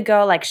Bible. treat a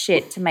girl like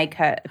shit to make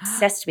her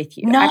obsessed with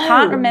you. No. I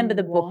can't remember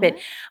the book, but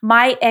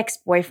my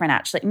ex-boyfriend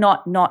actually,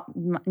 not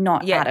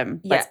Yeah. Adam.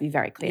 Yeah. Let's be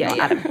very clear, Yeah,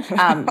 not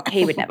Adam.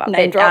 He would never.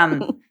 Name but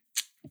drop.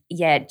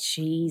 yeah,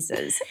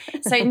 Jesus.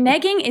 So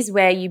negging is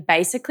where you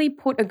basically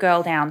put a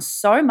girl down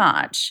so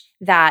much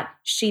that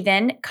she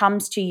then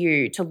comes to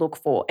you to look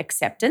for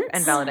acceptance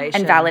And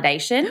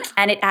validation.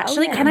 And it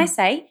actually, can I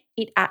say,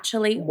 it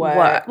actually works.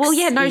 Works. Well,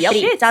 yeah, no But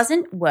shit. it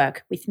doesn't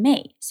work with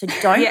me. So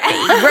don't Yeah. be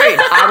rude.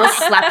 I will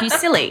slap you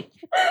silly.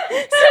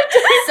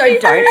 So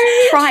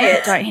don't try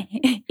it.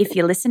 Don't. If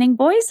you're listening,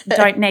 boys,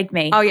 don't neg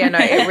me. Oh, yeah, no,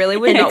 it really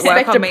would not work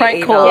Expect on a me prank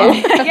either. call.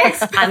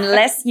 Yes,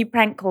 unless you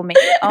prank call me.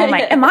 Oh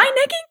my, am I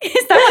negging?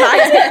 Is that what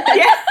I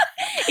did? Yeah.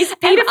 Is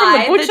Peter from I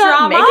the the Butcher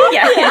drama? negging?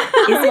 Yeah.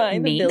 Am Is I it the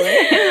me?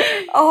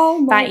 villain? Oh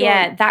my But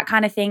yeah, that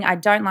kind of thing, I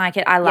don't like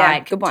it. I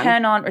like good one.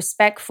 turn on,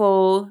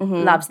 respectful,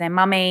 Mhm. loves their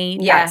mummy.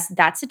 Yeah.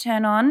 That's a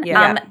turn on.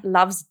 Yeah.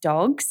 Loves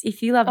dogs.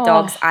 If you love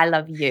dogs, I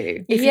love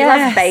you. If you love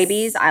Yes.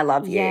 babies, I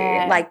love you.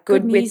 Yeah. Like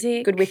Good good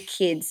music. with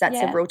kids. That's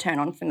Yeah. a real turn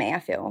on for me, I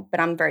feel. But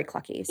I'm very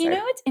clucky. So You know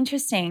what's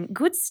interesting?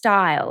 Good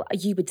style,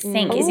 you would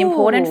think, is Ooh.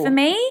 important for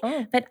me,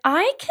 Oh. but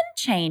I can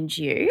change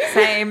you.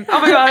 Same. Oh,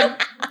 my God.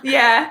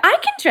 Yeah. I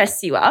can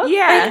dress you up.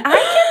 Yeah. Like,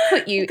 I can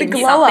put you in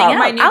glow something up. else.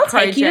 My new I'll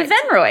take you to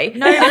project. Venroy.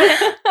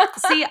 No, but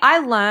see, I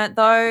learned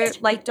though,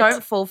 like,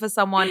 don't fall for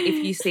someone if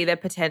you see their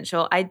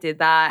potential. I did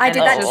that. I and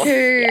did it's that just-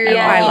 too. Yeah,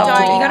 Yeah, I you love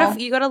don't. doing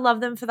You gotta love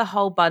them for the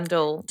whole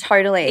bundle.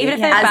 Totally. Even if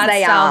they're As bad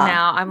they style are.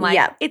 now, I'm like,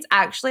 Yep. it's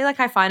actually like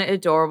I find it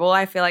adorable.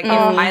 I feel like if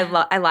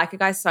Mm. I like a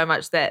guy so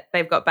much that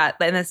they've got bad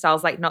and their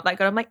style's like not that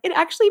good. I'm like, it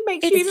actually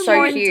makes you It's even so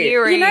more cute.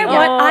 endearing. You know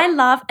what? I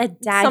love a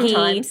daggy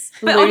Sometimes.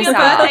 But on your loser.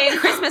 birthday and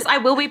Christmas, I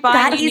will be buying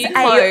That you is new a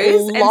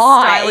clothes and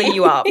lie. styling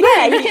you up.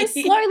 Yeah, you can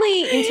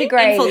slowly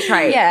integrate.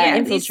 Infiltrate. Yeah, You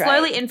infiltrate.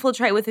 slowly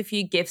infiltrate with a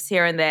few gifts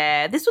here and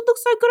there. This would look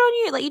so good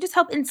on you. Like you just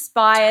help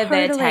inspire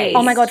their Totally. taste.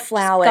 Oh my God,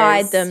 flowers.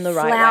 guide them the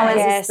right flowers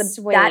way. is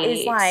that is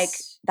Sweet. like,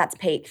 that's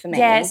peak for me.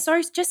 Yeah,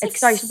 so just like It's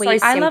so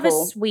sweet. I love a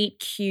simple. sweet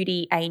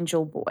cutie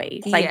angel boy.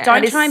 Like Yeah. don't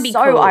That is try and be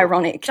so cool.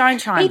 ironic. Don't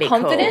try and Be be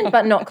confident, cool.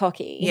 but not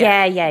cocky.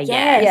 Yeah.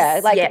 Yeah,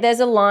 like Yeah. there's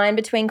a line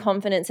between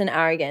confidence and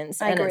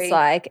arrogance, I and agree. it's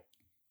like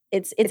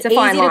it's It's a easy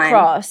fine to line.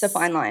 cross. It's a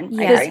fine line. I Yeah.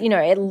 because agree. you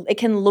know it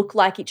can look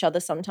like each other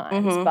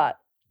sometimes, Mhm. but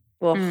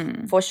well,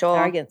 Mm. For sure.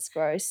 arrogance,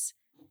 gross.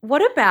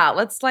 What about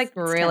let's like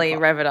really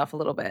terrible. rev it up a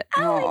little bit.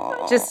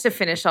 Oh. Just to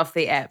finish off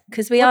the ep.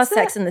 Because we What's are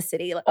Sex that? in the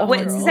City. Like,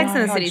 Wait, overall. Sex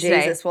in the Oh, City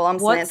today. Jesus. Well, I'm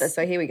What's- Samantha,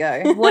 so here we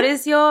go. What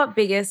is your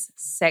biggest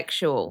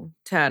sexual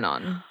turn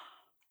on?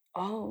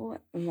 Oh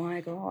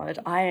my God.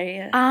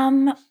 I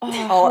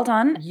Hold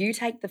on. You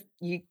take the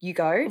you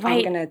go. I'm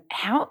Wait, gonna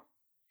how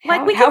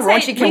Like we how can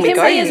raunchy say, can we we can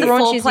go say in the here?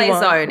 Raunchy as you foreplay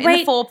want. zone. In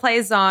Wait. the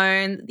foreplay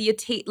zone, your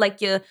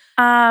like your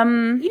you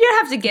um don't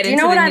have to get Do you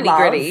into know the what I nitty love?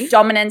 gritty.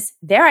 dominance.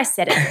 There I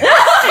said it.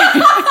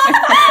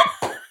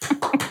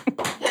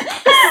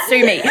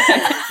 Sue me.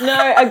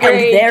 No,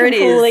 agree. there it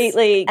is.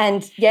 Completely.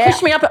 and yeah.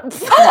 Push me up.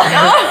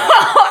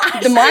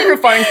 The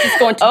microphone's just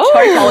gone to Oh.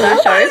 chokehold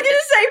our show.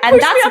 say, And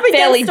that's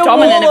fairly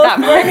dominant of that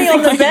money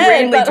on the bed.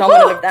 Extremely but-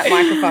 dominant of that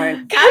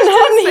microphone.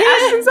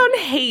 Ashton's on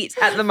heat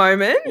at the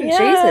moment. Yeah.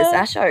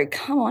 Jesus, Asho,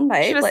 come on,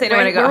 babe. Should've Like, seen her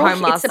when I got we're all-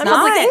 home last It's a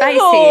public night. space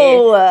here.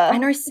 Single. I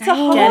know. It's a same.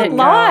 hard Get it, girl.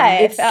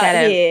 life It's out get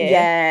it. here.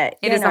 Yeah,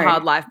 It is a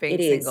hard life being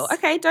it single. is.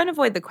 Okay, don't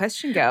avoid the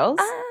question, girls.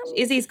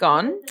 Izzy's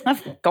gone.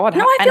 God,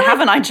 No, I feel like-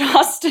 haven't I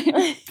just?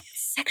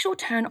 Sexual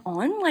turn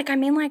on? Like, I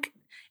mean, like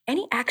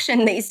any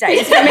action these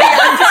days for me.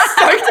 I'm just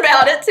stoked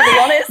about it, to be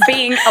honest.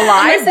 Being Unless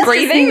alive, it's just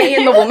breathing. me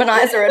and the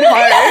womanizer at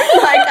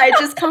home. Like, I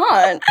just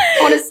can't.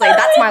 Honestly,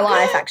 that's my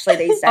life actually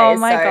these days. Oh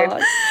my So,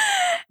 God.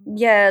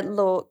 yeah,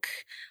 look,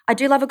 I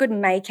do love a good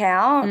make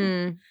out.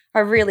 Mm. I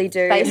really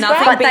do. Face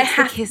Nothing grab. but they beats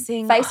the have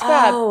kissing. Face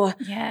grab.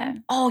 Yeah.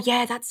 Oh,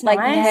 yeah, that's Like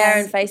nice. hair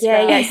and face Yeah,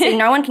 grab. yeah. See,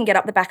 no one can get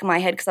up the back of my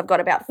head because I've got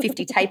about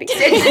 50 tape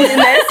extensions in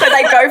there. So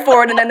they go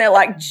for it and then they're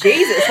like,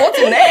 Jesus, what's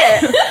in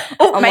there?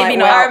 I'm maybe like,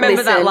 not. well, I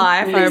remember that listen,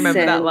 live. I remember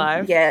that listen.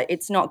 live. Yeah,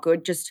 it's not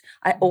good. Just,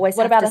 I always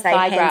What have about to a say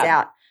thigh hands grab?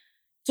 out.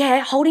 Yeah,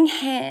 holding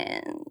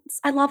hands.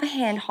 I love a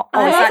hand.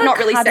 I is love that a not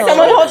really cuddle.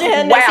 sexual? Someone hold your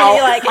hand next to you, Wow,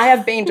 you're like- I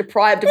have been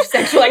deprived of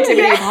sexual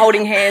activity. Of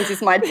holding hands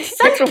is my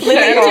sexual Do you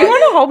turn on.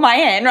 want to hold my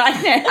hand right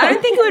now? I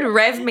don't think it would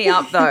rev me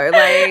up though.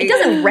 Like It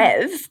doesn't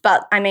rev,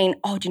 but I mean,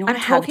 do you know what I'm I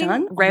have talking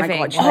done? revving. Oh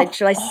my God,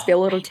 should I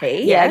spill a little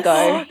tea? Yes.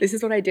 go. This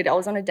is what I did. I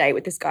was on a date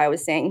with this guy I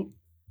was seeing.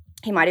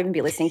 He might even be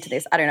listening to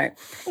this. I don't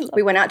know.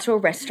 We went out to a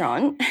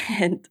restaurant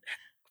and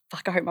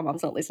fuck, I hope my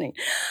mum's not listening.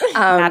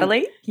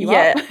 Natalie, you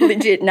yeah, up?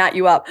 legit, Nat,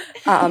 you up.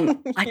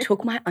 I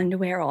took my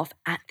underwear off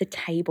at the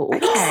table.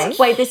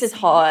 Wait, this is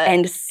hot.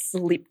 And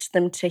slipped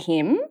them to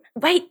him.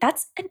 Wait,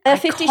 that's an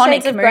 50 iconic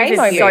Shades of Grey move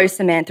moment. So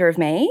Samantha of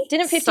me.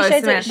 Didn't 50 So Shades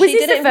of Samantha. she Was this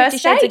did the it in 50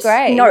 first Shades of date?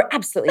 Grey? No,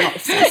 absolutely not the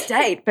first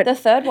date. But The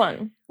third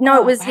one. no,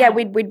 it was, wow. yeah,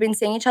 we'd been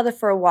seeing each other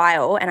for a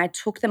while and I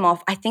took them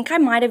off. I think I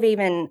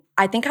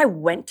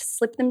went to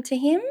slip them to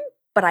him,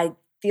 but I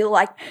feel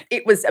like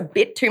it was a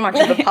bit too much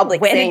of a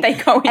public Where thing. did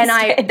they go And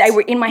instead? they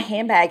were in my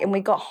handbag and we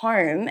got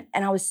home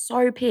and I was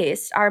so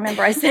pissed. I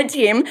remember I said to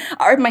him,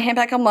 I opened my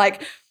handbag, I'm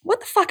like, what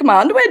the fuck are my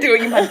underwear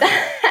doing in my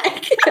bag?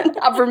 And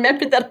I've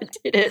remembered that I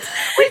did it.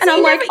 And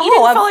I'm like, you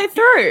didn't follow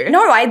through.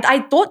 No,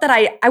 I thought that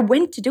I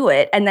went to do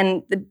it and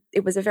then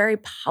it was a very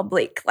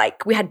public,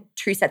 like we had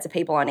 2 sets of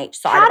people on each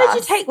side How of did you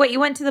us. take? Wait, you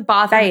went to the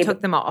bathroom and Babe.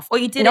 took them off, or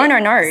you did No,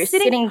 it? no,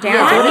 sitting down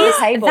Yeah. at the That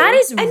table.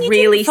 is And you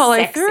really didn't follow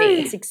sexy. through.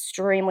 It's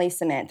extremely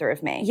Samantha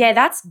of me. Yeah,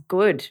 that's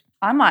good.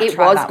 I might It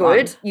try was that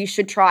good. one. You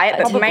should try it,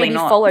 but Probably maybe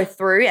not. follow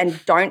through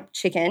and don't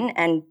chicken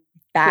and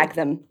bag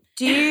them.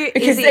 Do you?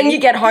 Because then you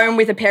get home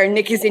with a pair of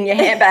knickers in your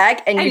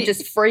handbag and you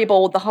just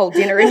freeballed the whole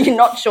dinner and you're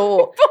not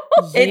sure.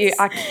 You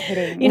are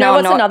kidding. You know No,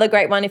 what's not- another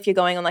great one if you're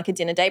going on like a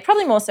dinner date?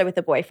 Probably more so with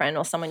a boyfriend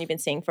or someone you've been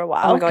seeing for a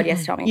while. Oh my God,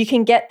 yes, tell me. You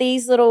can get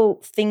these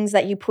little things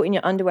that you put in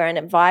your underwear and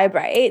it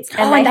vibrates, and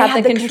Oh, they and they have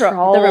have the the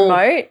control, the control.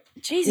 remote.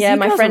 Jesus, Yeah, you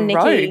my girls friend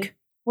are Nikki. rogue.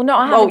 Well, no,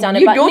 I Well, haven't done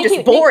it, but you're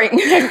just boring.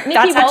 Nikki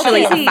That's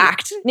actually a Walton.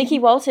 fact. Nikki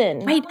Walton.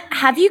 Wait,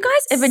 have you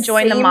guys ever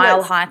joined the Mile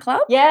Seamless. High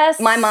Club? Yes,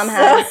 My mum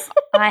has.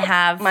 I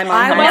have. My mum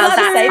I has. know Am I allowed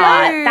to say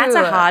that? That's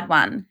a hard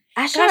one.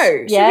 Asho. Gosh,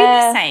 should we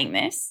Yeah. be saying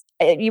this?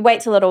 You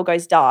wait till it all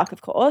goes dark, of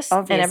course, and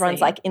everyone's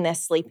Obviously. like in their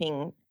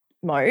sleeping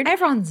mode.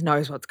 Everyone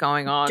knows what's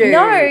going on. Dude.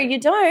 No, you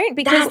don't,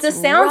 because the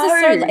That's sounds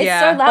are so rogue. it's Yeah.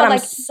 so loud. But I'm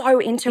like so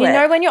into you it.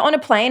 know when you're on a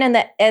plane and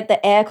the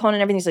aircon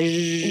and everything's like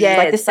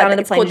like the it's sound of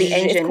the it's plane. called the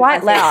engine. It's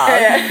quite I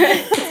loud.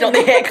 think. It's not the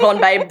aircon,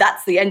 babe.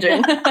 That's the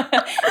engine.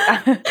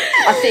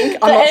 I think.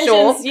 I'm the not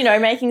sure. engine's, you know,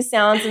 making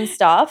sounds and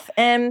stuff.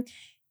 And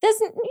you're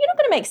not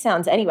going to make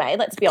sounds anyway.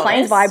 Let's be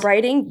Plane's honest.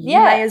 vibrating. You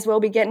Yeah. may as well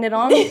be getting it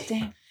on.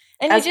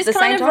 And at you just the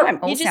same kind of, time.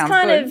 All you just sounds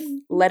kind good. of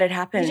Let it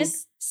happen. You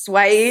just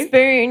sway.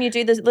 spoon. You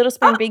do the little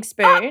spoon, big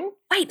spoon.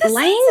 Wait, This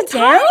laying is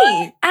down?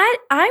 tiny.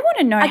 I want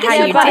to know how guess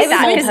you yeah, but did it's that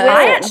small because person.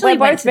 I actually We're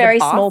went both to the very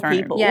small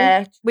bathroom. people.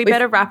 Yeah. We We've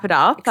better wrap it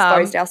up.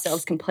 exposed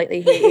ourselves completely.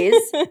 He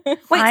is.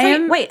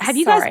 Wait, have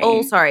you guys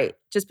all? Sorry,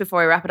 just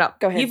before we wrap it up,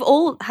 Go ahead. You've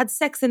all had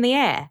sex in the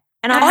air,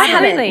 and I haven't.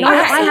 Absolutely. No, I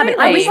haven't.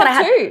 I wish that I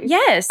had. too.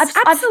 Yes, I've-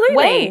 absolutely.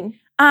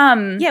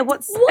 When? yeah,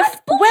 what's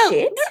What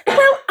bullshit?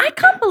 Well, I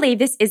can't believe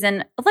this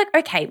isn't like,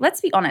 okay,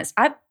 let's be honest.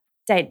 I've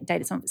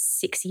dated someone for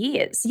 6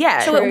 years. Yeah,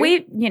 So true. we,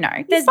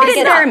 there's Spice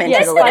it up.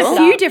 there's a a little.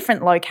 few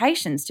different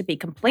locations to be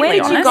completely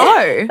where did honest.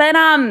 you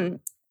go?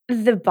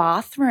 But the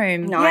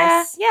bathroom.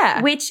 Nice.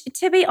 Yeah. Which,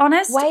 to be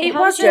honest, Wait, it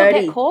how did you wasn't. not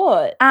dirty. get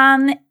caught?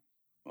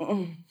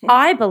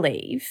 I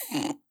believe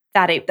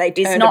that it They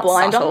is turned not a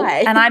blind subtle,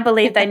 eye. and I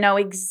believe they know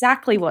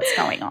exactly what's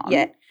going on.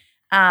 Yeah.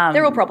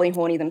 They're all probably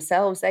horny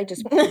themselves. They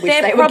just wish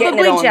they're they were getting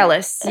it probably on.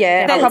 jealous.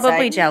 Yeah, they're I would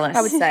probably say. jealous.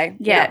 I would say.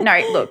 Yeah. No,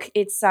 look,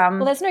 it's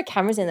Well, there's no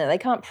cameras in there. They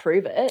can't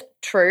prove it.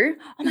 True.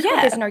 Oh my God,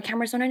 Yeah. there's no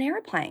cameras on an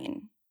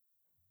airplane.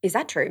 Is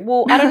that true?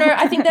 Well, I don't know.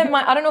 I think I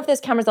don't know if there's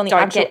cameras on the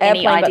Don't actual get any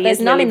airplane, but there's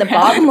ideas, none in the Lily.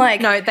 bar. I'm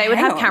like, No, they would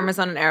hang have on. cameras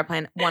on an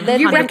airplane. You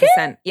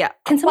 100%. Yeah.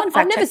 Can someone I've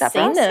fact never check that for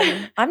seen us?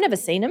 them. I've never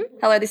seen them.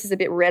 Hello, this is a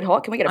bit red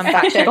hot. Can we get a I'm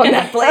fact check on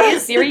that,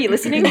 please? Siri, you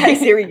listening? Hey,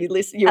 Siri, you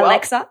listen. You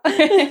Alexa.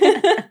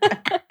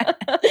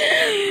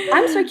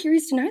 I'm so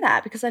curious to know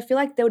that because I feel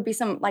like there would be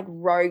some like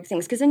rogue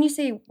things. Because then you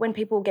see when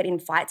people get in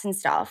fights and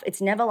stuff,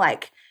 it's never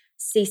like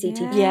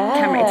CCTV Yeah.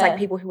 camera. It's like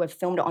people who have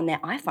filmed it on their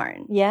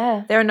iPhone.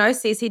 Yeah. There are no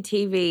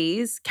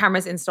CCTVs,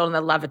 cameras installed in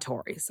the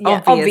lavatories.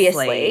 Yeah,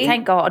 obviously.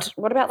 Thank God.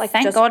 What about like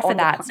Thank just God for on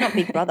the that. pi- It's not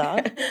Big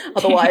Brother.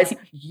 Otherwise,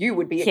 you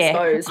would be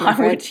exposed. my I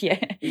friend. would, yeah.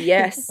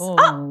 Yes. Oh,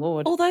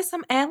 Lord. Although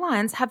some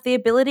airlines have the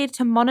ability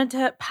to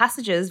monitor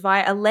passengers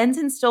via a lens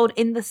installed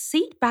in the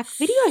seat back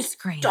video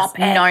screen. Stop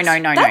it.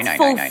 No. That's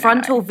full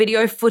frontal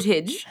video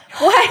footage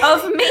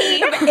of me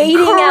Eating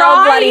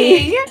our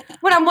bloody-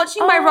 when I'm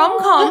watching my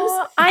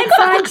rom-coms. I and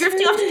fucking can't-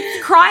 drifting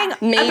off, crying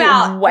Me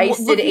about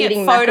wasted looking at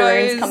eating macaroons,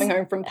 photos. coming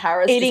home from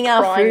Paris, Eating just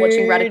our crying, watching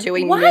food.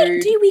 Ratatouille Why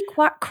nude. do we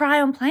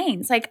cry on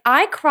planes? Like,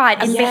 I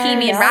cried in Yes.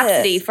 Bohemian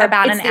Rhapsody for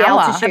about It's an the hour.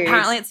 altitude.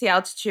 Apparently it's the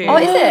altitude. Oh,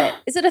 is it?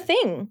 Is it a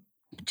thing?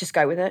 Just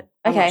go with it.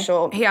 I'm Okay. not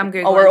sure. Here, I'm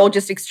Googling. Oh, we're all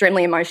just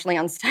extremely emotionally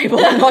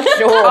unstable. I'm not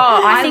sure.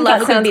 Oh, I think love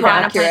that sounds crying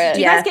on accurate. planes. Do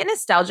you Yeah. guys get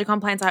nostalgic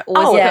on planes? I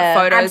always Oh, look yeah, at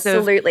photos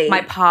absolutely. of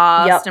my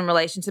past Yep. and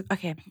relationships.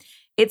 Okay.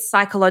 It's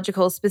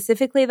psychological.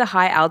 Specifically, the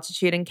high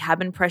altitude and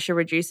cabin pressure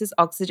reduces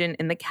oxygen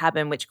in the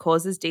cabin, which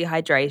causes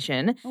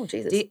dehydration. Oh,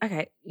 Jesus.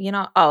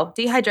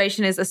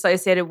 Dehydration is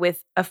associated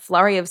with a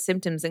flurry of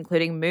symptoms,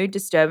 including mood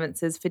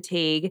disturbances,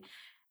 fatigue,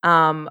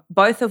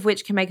 both of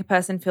which can make a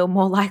person feel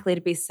more likely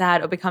to be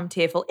sad or become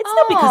tearful. It's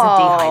not because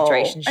of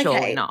dehydration, surely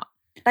okay. not.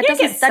 That You don't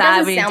doesn't, get that sad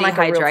doesn't when you're sound like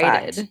a real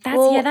dehydrated. fact.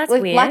 That's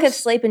like, weird. lack of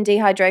sleep and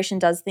dehydration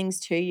does things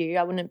to you.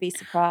 I wouldn't be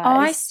surprised. Oh,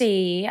 I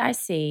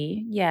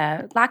see.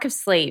 Yeah, lack of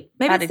sleep.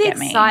 Maybe That'd it's the get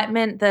me.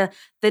 excitement, the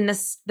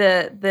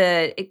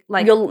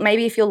like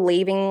Maybe if you're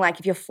leaving, like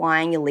if you're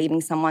flying, you're leaving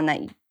someone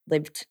that you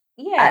lived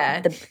yeah.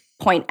 at the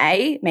point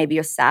A. Maybe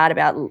you're sad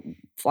about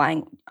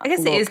flying. I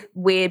guess it is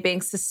weird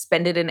being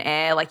suspended in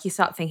air. Like you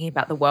start thinking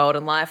about the world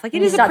and life. Like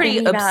it is a pretty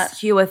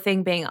obscure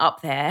thing being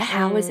up there.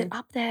 How is it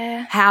up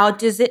there? How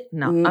does it?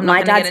 No, I'm not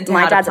going to get into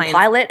my dad's a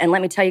pilot, and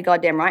let me tell you,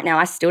 goddamn right now,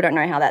 I still don't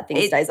know how that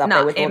thing stays up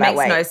there with all that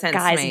weight. It makes no sense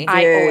Guys, to me.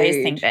 I always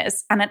think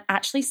this, and it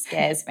actually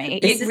scares me.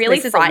 It really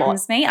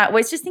frightens me. I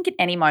always just think at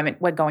any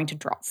moment we're going to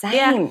drop. Same.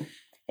 Yeah.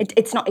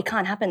 It's not. It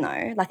can't happen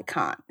though. Like it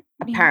can't.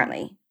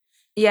 Apparently.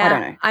 Yeah, I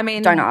don't know. I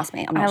mean, don't ask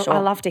me. I'm not sure. I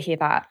love to hear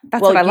that.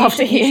 That's what I love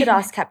to hear. You should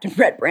ask Captain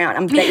Brett Brown.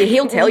 I bet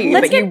he'll tell you.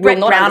 Let's but you get Brett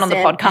will not Brown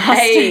understand. on the podcast.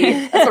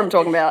 Hey, that's what I'm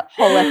talking about.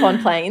 Whole up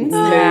on planes.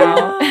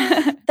 Wow.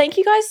 Thank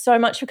you guys so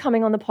much for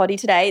coming on the potty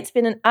today. It's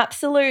been an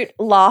absolute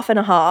laugh and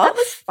a half. That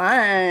was fun.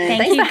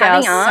 Thanks you for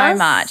having us us so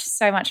much.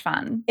 So much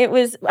fun. It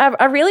was.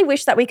 I really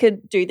wish that we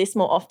could do this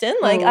more often.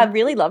 Like I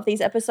really love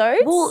these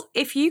episodes. Well,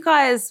 if you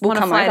guys want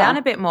to fly down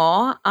a bit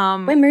more,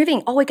 we're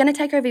moving. Oh, we're going to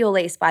take over your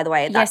lease, by the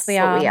way. Yes, we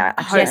are.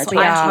 I hope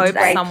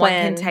someone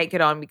can take it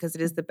on because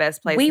it is the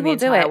best place in the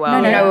entire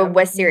world. No,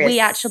 we're serious.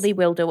 We actually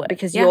will do it.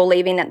 Because you're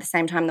leaving at the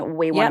same time that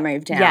we want to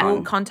move down. Yeah,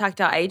 we'll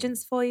contact our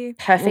agents for you.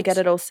 Perfect. We'll get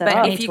it all set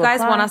up. But if you guys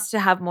want us to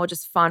have more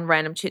just fun,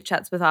 random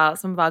chit-chats with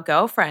some of our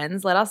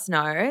girlfriends, let us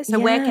know. So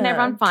where can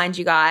everyone find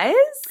you guys?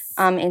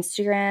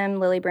 Instagram,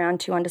 Lily Brown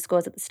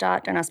 2_ at the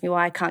start. Don't ask me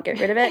why. I can't get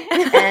rid of it.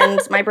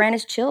 And my brand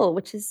is Chill,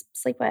 which is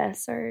sleepwear.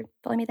 So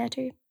follow me there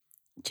too.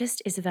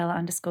 Just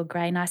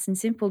Isabella_Gray. Nice and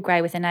simple.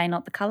 Gray with an A,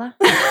 not the colour.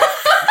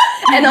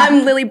 And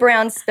I'm Lily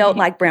Brown, spelt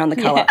like brown the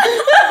colour.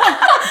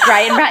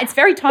 Grey and brown. It's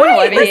very tonal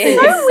over here.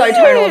 It's so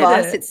tonal of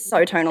us. It's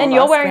so tonal and of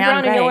you're us. wearing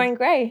brown and you're wearing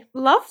grey.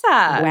 Love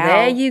that. Wow.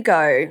 There you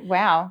go.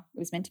 Wow. It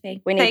was meant to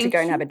be. We need to go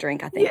and have a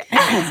drink, I think.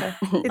 Yeah.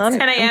 It's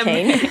 10 a.m.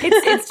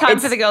 It's time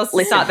for the girls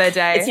to start their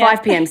day. It's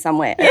 5 p.m.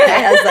 somewhere,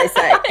 as they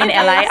say. In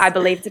LA, I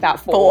believe it's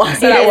about 4.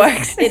 So that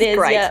works. It is.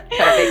 Great. Yeah.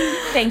 Perfect.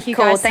 Thank you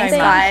guys so much.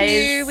 Thank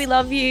you. We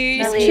love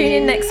you. Love Tune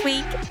in next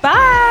week.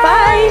 Bye.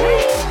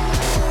 Bye.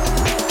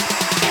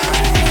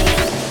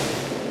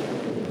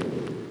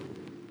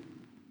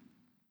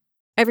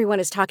 Everyone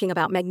is talking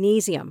about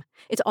magnesium.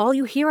 It's all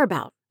you hear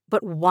about.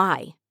 But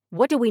why?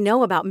 What do we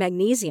know about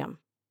magnesium?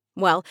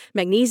 Well,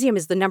 magnesium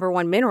is the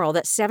 #1 mineral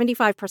that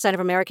 75% of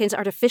Americans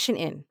are deficient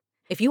in.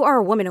 If you are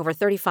a woman over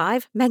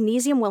 35,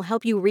 magnesium will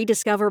help you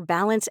rediscover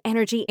balance,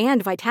 energy,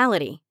 and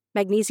vitality.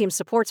 Magnesium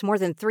supports more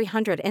than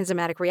 300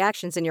 enzymatic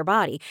reactions in your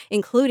body,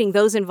 including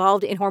those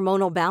involved in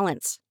hormonal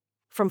balance.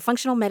 From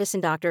functional medicine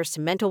doctors to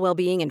mental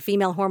well-being and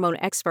female hormone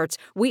experts,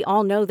 we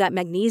all know that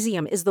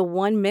magnesium is the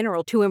one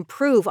mineral to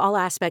improve all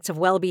aspects of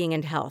well-being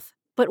and health.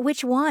 But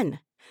which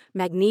one?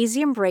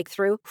 Magnesium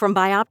Breakthrough from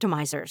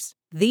Bioptimizers,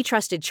 the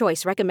trusted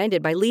choice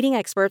recommended by leading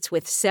experts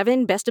with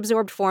 7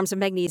 best-absorbed forms of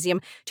magnesium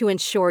to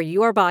ensure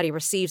your body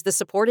receives the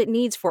support it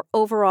needs for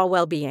overall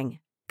well-being.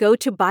 Go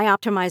to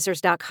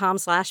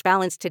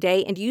bioptimizers.com/balance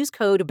today and use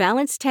code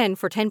BALANCE10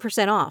 for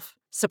 10% off.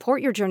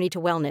 Support your journey to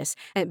wellness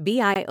at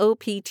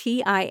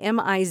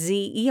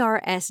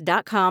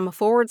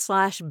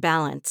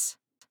bioptimizers.com/balance.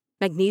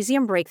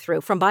 Magnesium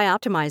Breakthrough from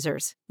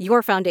Bioptimizers,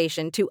 your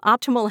foundation to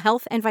optimal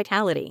health and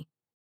vitality.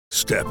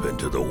 Step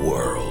into the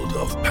world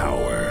of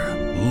power,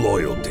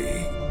 loyalty,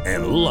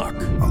 and luck.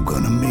 I'm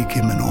gonna make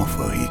him an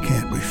offer he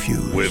can't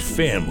refuse. With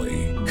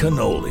family,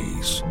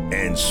 cannolis,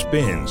 and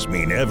spins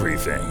mean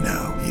everything.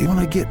 Now, you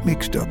wanna get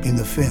mixed up in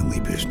the family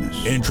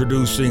business.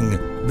 Introducing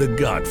The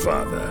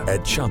Godfather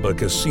at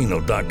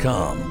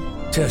ChumbaCasino.com.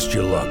 Test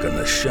your luck in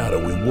the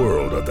shadowy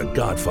world of The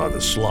Godfather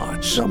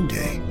slot.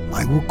 Someday,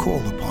 I will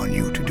call upon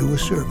you to do a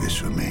service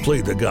for me. Play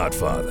The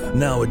Godfather,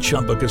 now at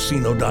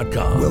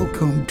ChumbaCasino.com.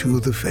 Welcome to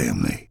the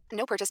family.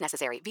 No purchase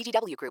necessary.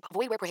 VGW Group.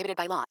 Void where prohibited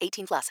by law.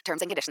 18+.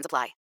 Terms and conditions apply.